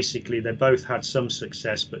 But basically they both had some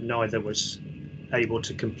success, but neither was able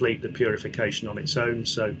to complete the purification on its own.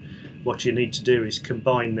 So what you need to do is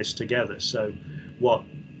combine this together. So what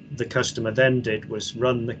the customer then did was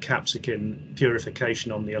run the capsicum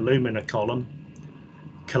purification on the alumina column,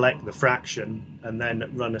 collect the fraction, and then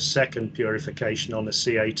run a second purification on the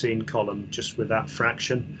C18 column just with that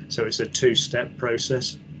fraction. So it's a two-step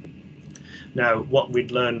process. Now, what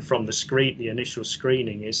we'd learned from the initial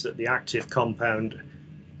screening is that the active compound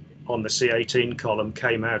on the C18 column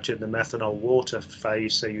came out in the methanol water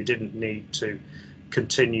phase, so you didn't need to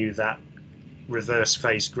continue that reverse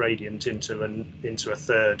phase gradient into a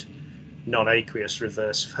third non-aqueous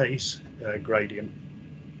reverse phase gradient.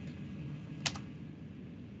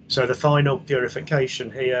 So the final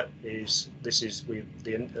purification here is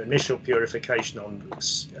the initial purification on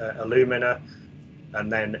alumina, and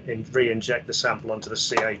then re-inject the sample onto the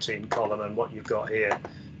C18 column, and what you've got here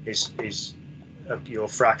is your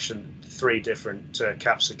fraction, three different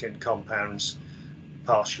capsicum compounds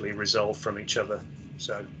partially resolved from each other.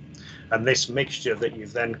 So, and this mixture that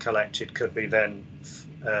you've then collected could be then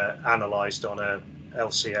analysed on a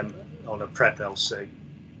LCM, on a PrEP LC.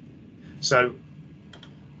 So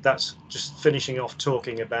that's just finishing off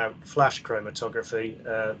talking about flash chromatography.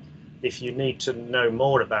 If you need to know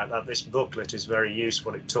more about that, this booklet is very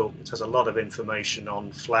useful. It has a lot of information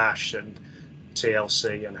on flash and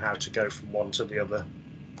TLC and how to go from one to the other.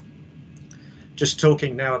 Just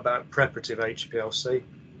talking now about preparative HPLC.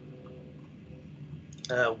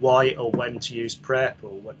 Why or when to use PrEP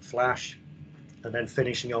or what flash, and then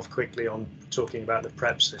finishing off quickly on talking about the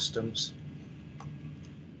PrEP systems.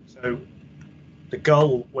 So the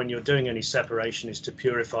goal when you're doing any separation is to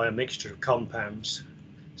purify a mixture of compounds.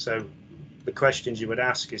 So the questions you would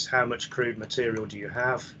ask is, how much crude material do you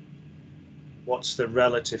have? What's the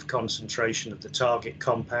relative concentration of the target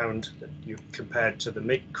compound that you compared to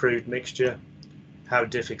the crude mixture? How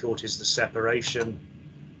difficult is the separation?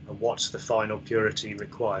 And what's the final purity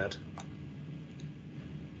required?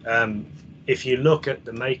 If you look at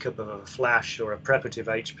the makeup of a flash or a preparative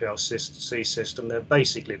HPLC system, they're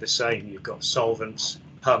basically the same. You've got solvents,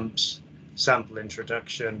 pumps, sample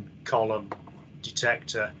introduction, column,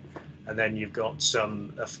 detector, and then you've got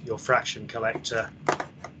some of your fraction collector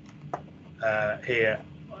here.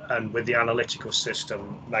 And with the analytical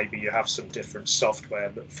system, maybe you have some different software,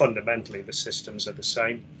 but fundamentally the systems are the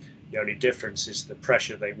same. The only difference is the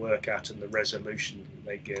pressure they work at and the resolution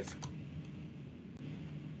they give.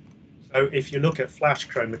 So if you look at flash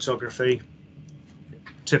chromatography,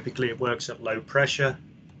 typically it works at low pressure.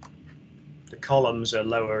 The columns are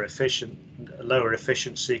lower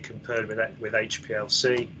efficiency compared with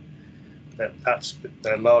HPLC. That's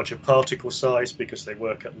their larger particle size because they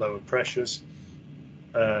work at lower pressures.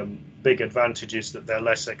 Big advantage is that they're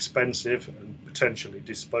less expensive and potentially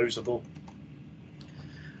disposable.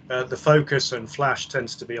 The focus on flash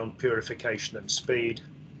tends to be on purification and speed.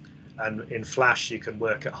 And in flash, you can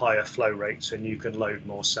work at higher flow rates and you can load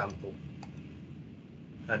more sample.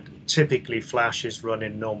 And typically flash is run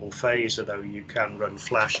in normal phase, although you can run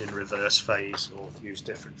flash in reverse phase or use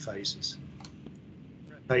different phases.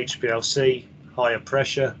 HPLC, higher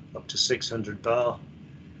pressure, up to 600 bar.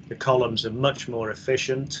 The columns are much more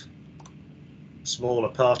efficient, smaller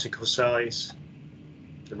particle size.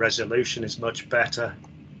 The resolution is much better.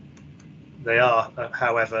 They are,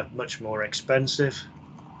 however, much more expensive.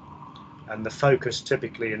 And the focus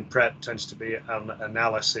typically in PrEP tends to be on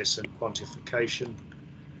analysis and quantification.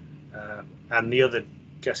 And the other,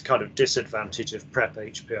 kind of disadvantage of PrEP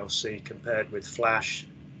HPLC compared with flash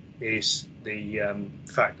is the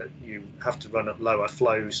fact that you have to run at lower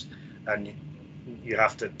flows and you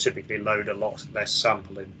have to typically load a lot less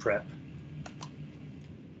sample in PrEP.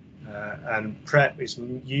 And PrEP is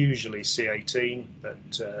usually C18, but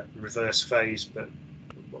reverse phase, but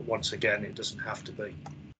once again, it doesn't have to be.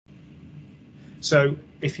 So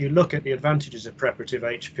if you look at the advantages of preparative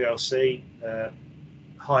HPLC,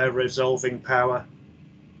 higher resolving power,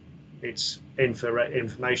 it's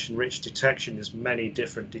information-rich detection. There's many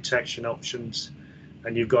different detection options,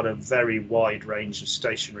 and you've got a very wide range of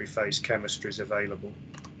stationary phase chemistries available.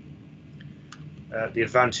 The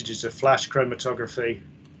advantages of flash chromatography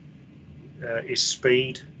is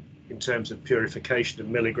speed in terms of purification of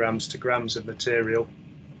milligrams to grams of material.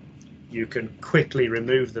 You can quickly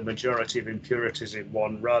remove the majority of impurities in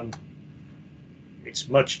one run. It's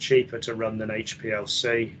much cheaper to run than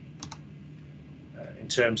HPLC. In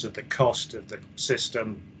terms of the cost of the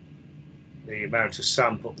system, the amount of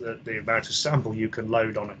sample you can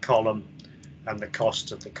load on a column, and the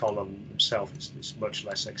cost of the column themselves is much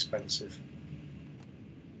less expensive.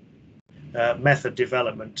 Method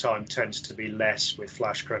development time tends to be less with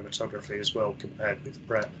flash chromatography as well compared with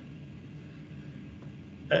prep.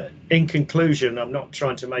 In conclusion, I'm not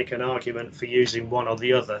trying to make an argument for using one or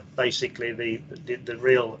the other. Basically, the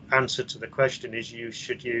real answer to the question is you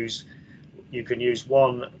can use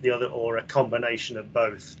one, the other, or a combination of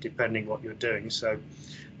both, depending what you're doing. So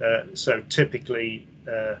typically,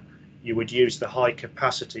 you would use the high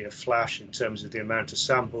capacity of flash in terms of the amount of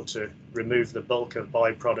sample to remove the bulk of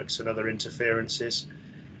byproducts and other interferences.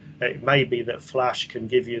 It may be that flash can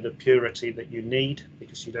give you the purity that you need,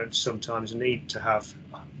 because you don't sometimes need to have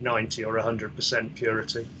 90 or 100%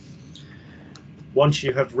 purity. Once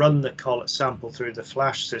you have run the sample through the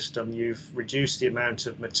flash system, you've reduced the amount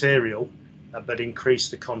of material, but increased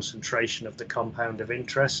the concentration of the compound of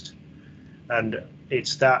interest. And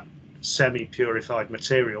it's that semi-purified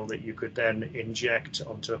material that you could then inject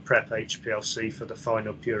onto a prep HPLC for the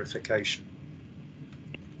final purification.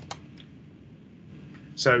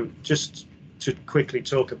 So just to quickly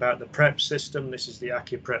talk about the prep system, this is the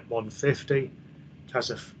AccuPrep 150. It has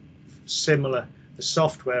the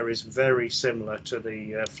software is very similar to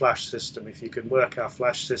the flash system. If you can work our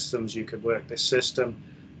flash systems, you can work this system.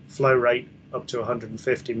 Flow rate up to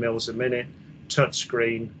 150 mils a minute, touch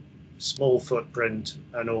screen, small footprint,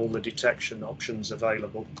 and all the detection options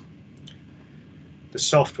available. The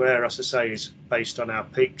software, as I say, is based on our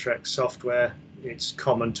PeakTrex software. It's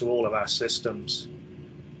common to all of our systems.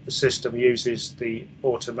 The system uses the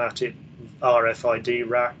automatic RFID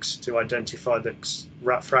racks to identify the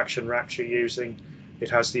fraction racks you're using. It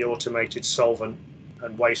has the automated solvent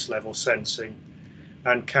and waste level sensing,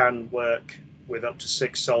 and can work with up to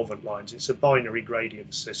 6 solvent lines. It's a binary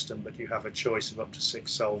gradient system, but you have a choice of up to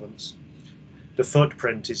 6 solvents. The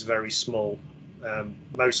footprint is very small.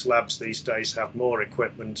 Most labs these days have more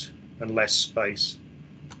equipment and less space.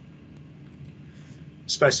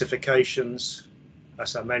 Specifications,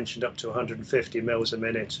 as I mentioned, up to 150 mils a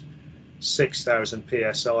minute, 6,000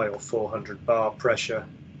 psi or 400 bar pressure,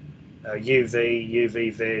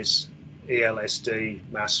 UV vis, ELSD,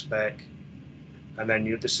 mass spec, and then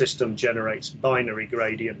the system generates binary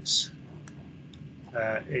gradients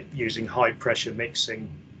using high pressure mixing,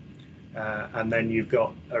 and then you've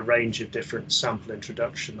got a range of different sample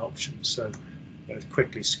introduction options. So I'm going to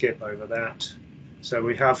quickly skip over that. So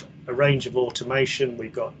we have a range of automation.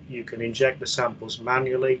 You can inject the samples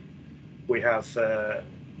manually. We have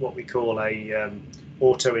what we call a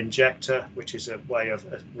auto injector, which is a way of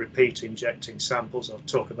repeat injecting samples. I'll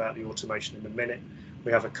talk about the automation in a minute.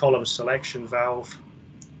 We have a column selection valve,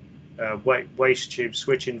 waste tube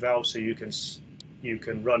switching valve, so you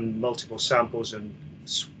can run multiple samples and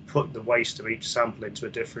put the waste of each sample into a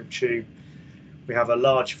different tube. We have a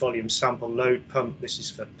large volume sample load pump. This is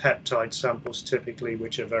for peptide samples typically,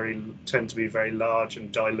 which tend to be very large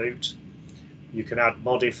and dilute. You can add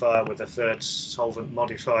modifier with a third solvent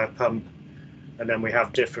modifier pump, and then we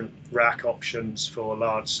have different rack options for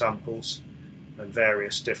large samples and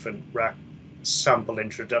various different rack sample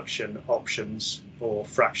introduction options or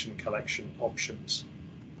fraction collection options.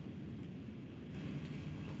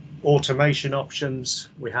 Automation options,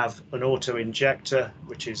 we have an auto injector,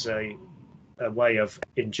 which is a way of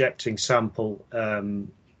injecting sample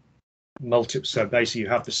so basically you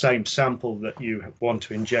have the same sample that you want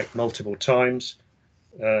to inject multiple times.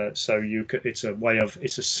 It's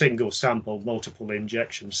a single sample multiple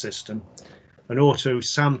injection system. An auto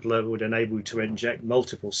sampler would enable you to inject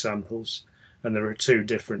multiple samples, and there are 2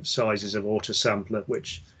 different sizes of auto sampler,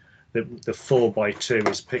 which the 4x2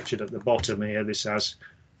 is pictured at the bottom here. This has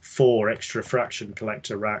 4 extra fraction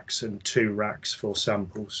collector racks and 2 racks for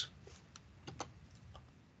samples.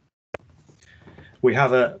 We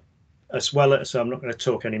have so I'm not going to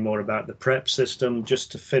talk any more about the prep system.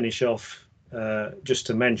 Just to finish off, just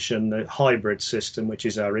to mention the hybrid system, which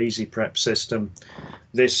is our easy prep system.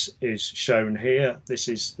 This is shown here. This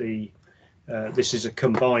is a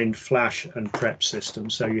combined flash and prep system.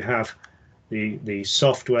 So you have the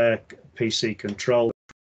software PC control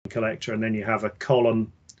collector, and then you have a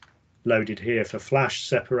column loaded here for flash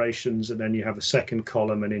separations, and then you have a second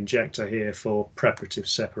column and injector here for preparative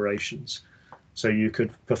separations. So you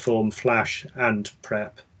could perform flash and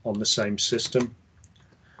prep on the same system.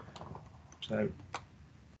 So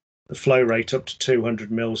the flow rate up to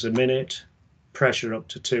 200 mils a minute, pressure up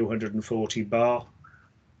to 240 bar,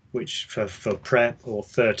 which for prep, or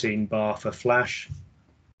 13 bar for flash.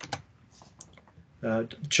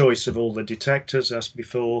 Choice of all the detectors as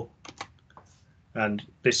before, and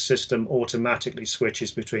this system automatically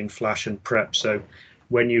switches between flash and prep. So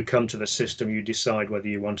when you come to the system, you decide whether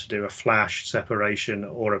you want to do a flash separation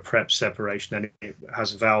or a prep separation, and it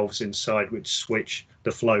has valves inside which switch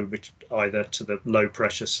the flow either to the low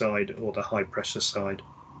pressure side or the high pressure side.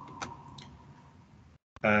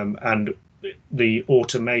 And the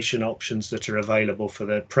automation options that are available for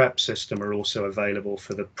the prep system are also available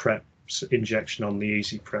for the prep injection on the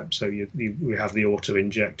Easy Prep. So we have the auto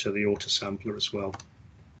injector, the auto sampler as well.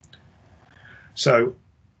 So,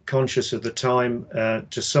 conscious of the time,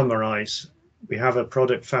 to summarize, we have a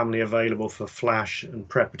product family available for flash and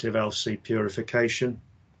preparative LC purification.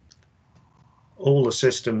 All the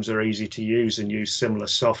systems are easy to use and use similar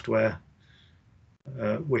software.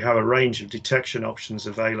 We have a range of detection options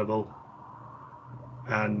available,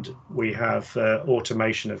 and we have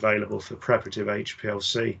automation available for preparative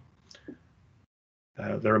HPLC.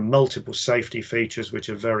 There are multiple safety features which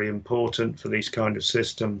are very important for these kind of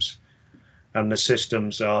systems, and the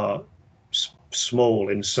systems are small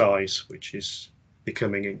in size, which is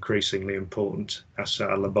becoming increasingly important as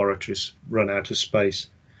our laboratories run out of space.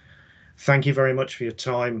 Thank you very much for your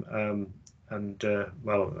time, and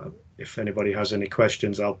well, if anybody has any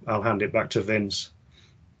questions, I'll hand it back to Vince.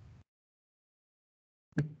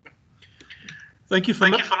 Thank you,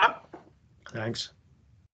 Phillip. Thanks.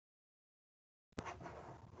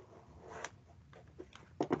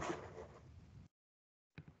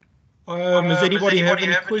 Does anybody have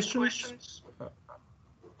any questions?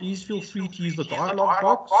 Please feel free to use the dialog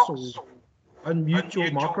box or unmute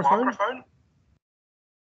your microphone.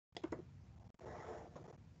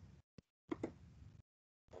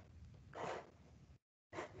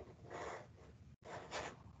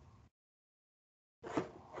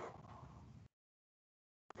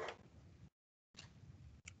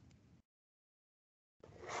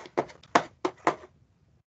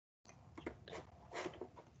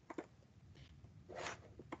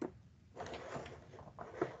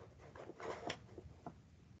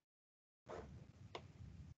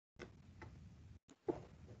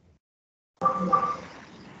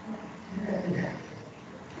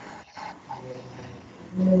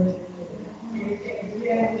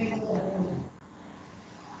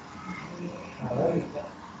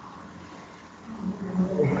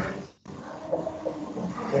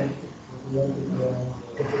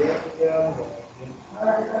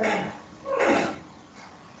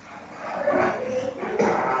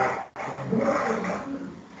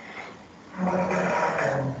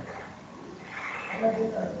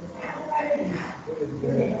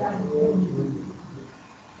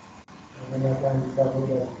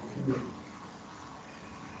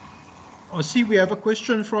 I see we have a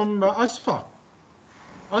question from Asfa.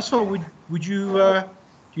 Asfa, would you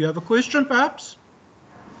do you have a question perhaps?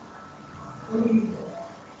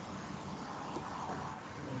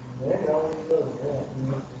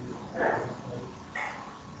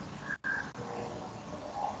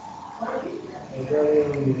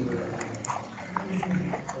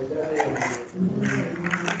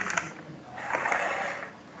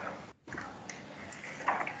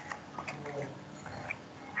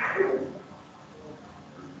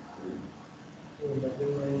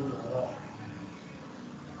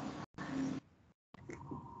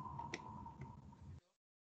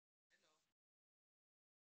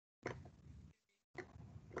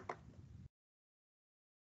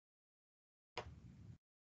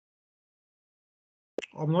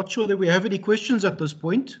 I'm not sure that we have any questions at this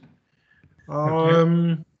point.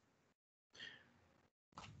 Okay.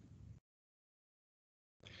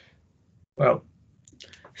 Well,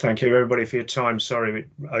 thank you everybody for your time. Sorry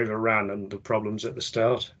we overran and the problems at the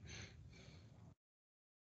start.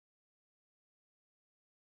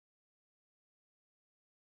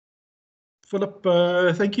 Phillip,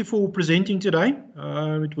 thank you for presenting today.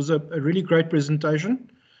 It was a really great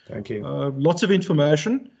presentation. Thank you. Lots of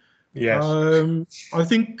information. Yes. I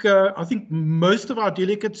think most of our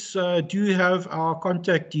delegates do have our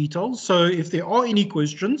contact details. So if there are any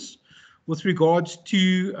questions with regards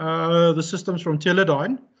to the systems from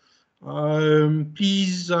Teledyne,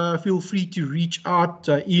 please feel free to reach out,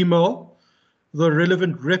 email the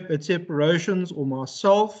relevant rep at separations or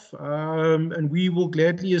myself, and we will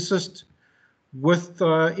gladly assist with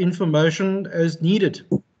information as needed.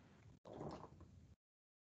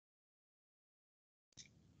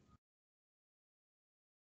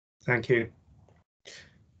 Thank you.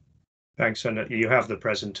 Thanks, and you have the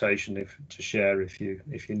presentation to share if you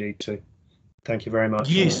need to. Thank you very much.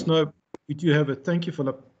 Yes, no, we do have it. Thank you,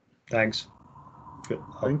 Philip. Thanks. Good.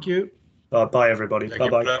 Thank you. Bye, everybody.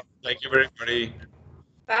 Bye-bye. Thank you, everybody.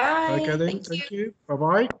 Bye. Okay, then. Thank you.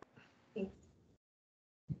 Bye-bye.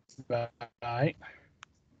 Bye.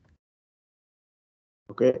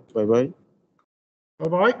 Okay, bye-bye.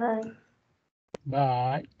 Bye-bye. Bye.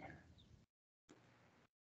 Bye.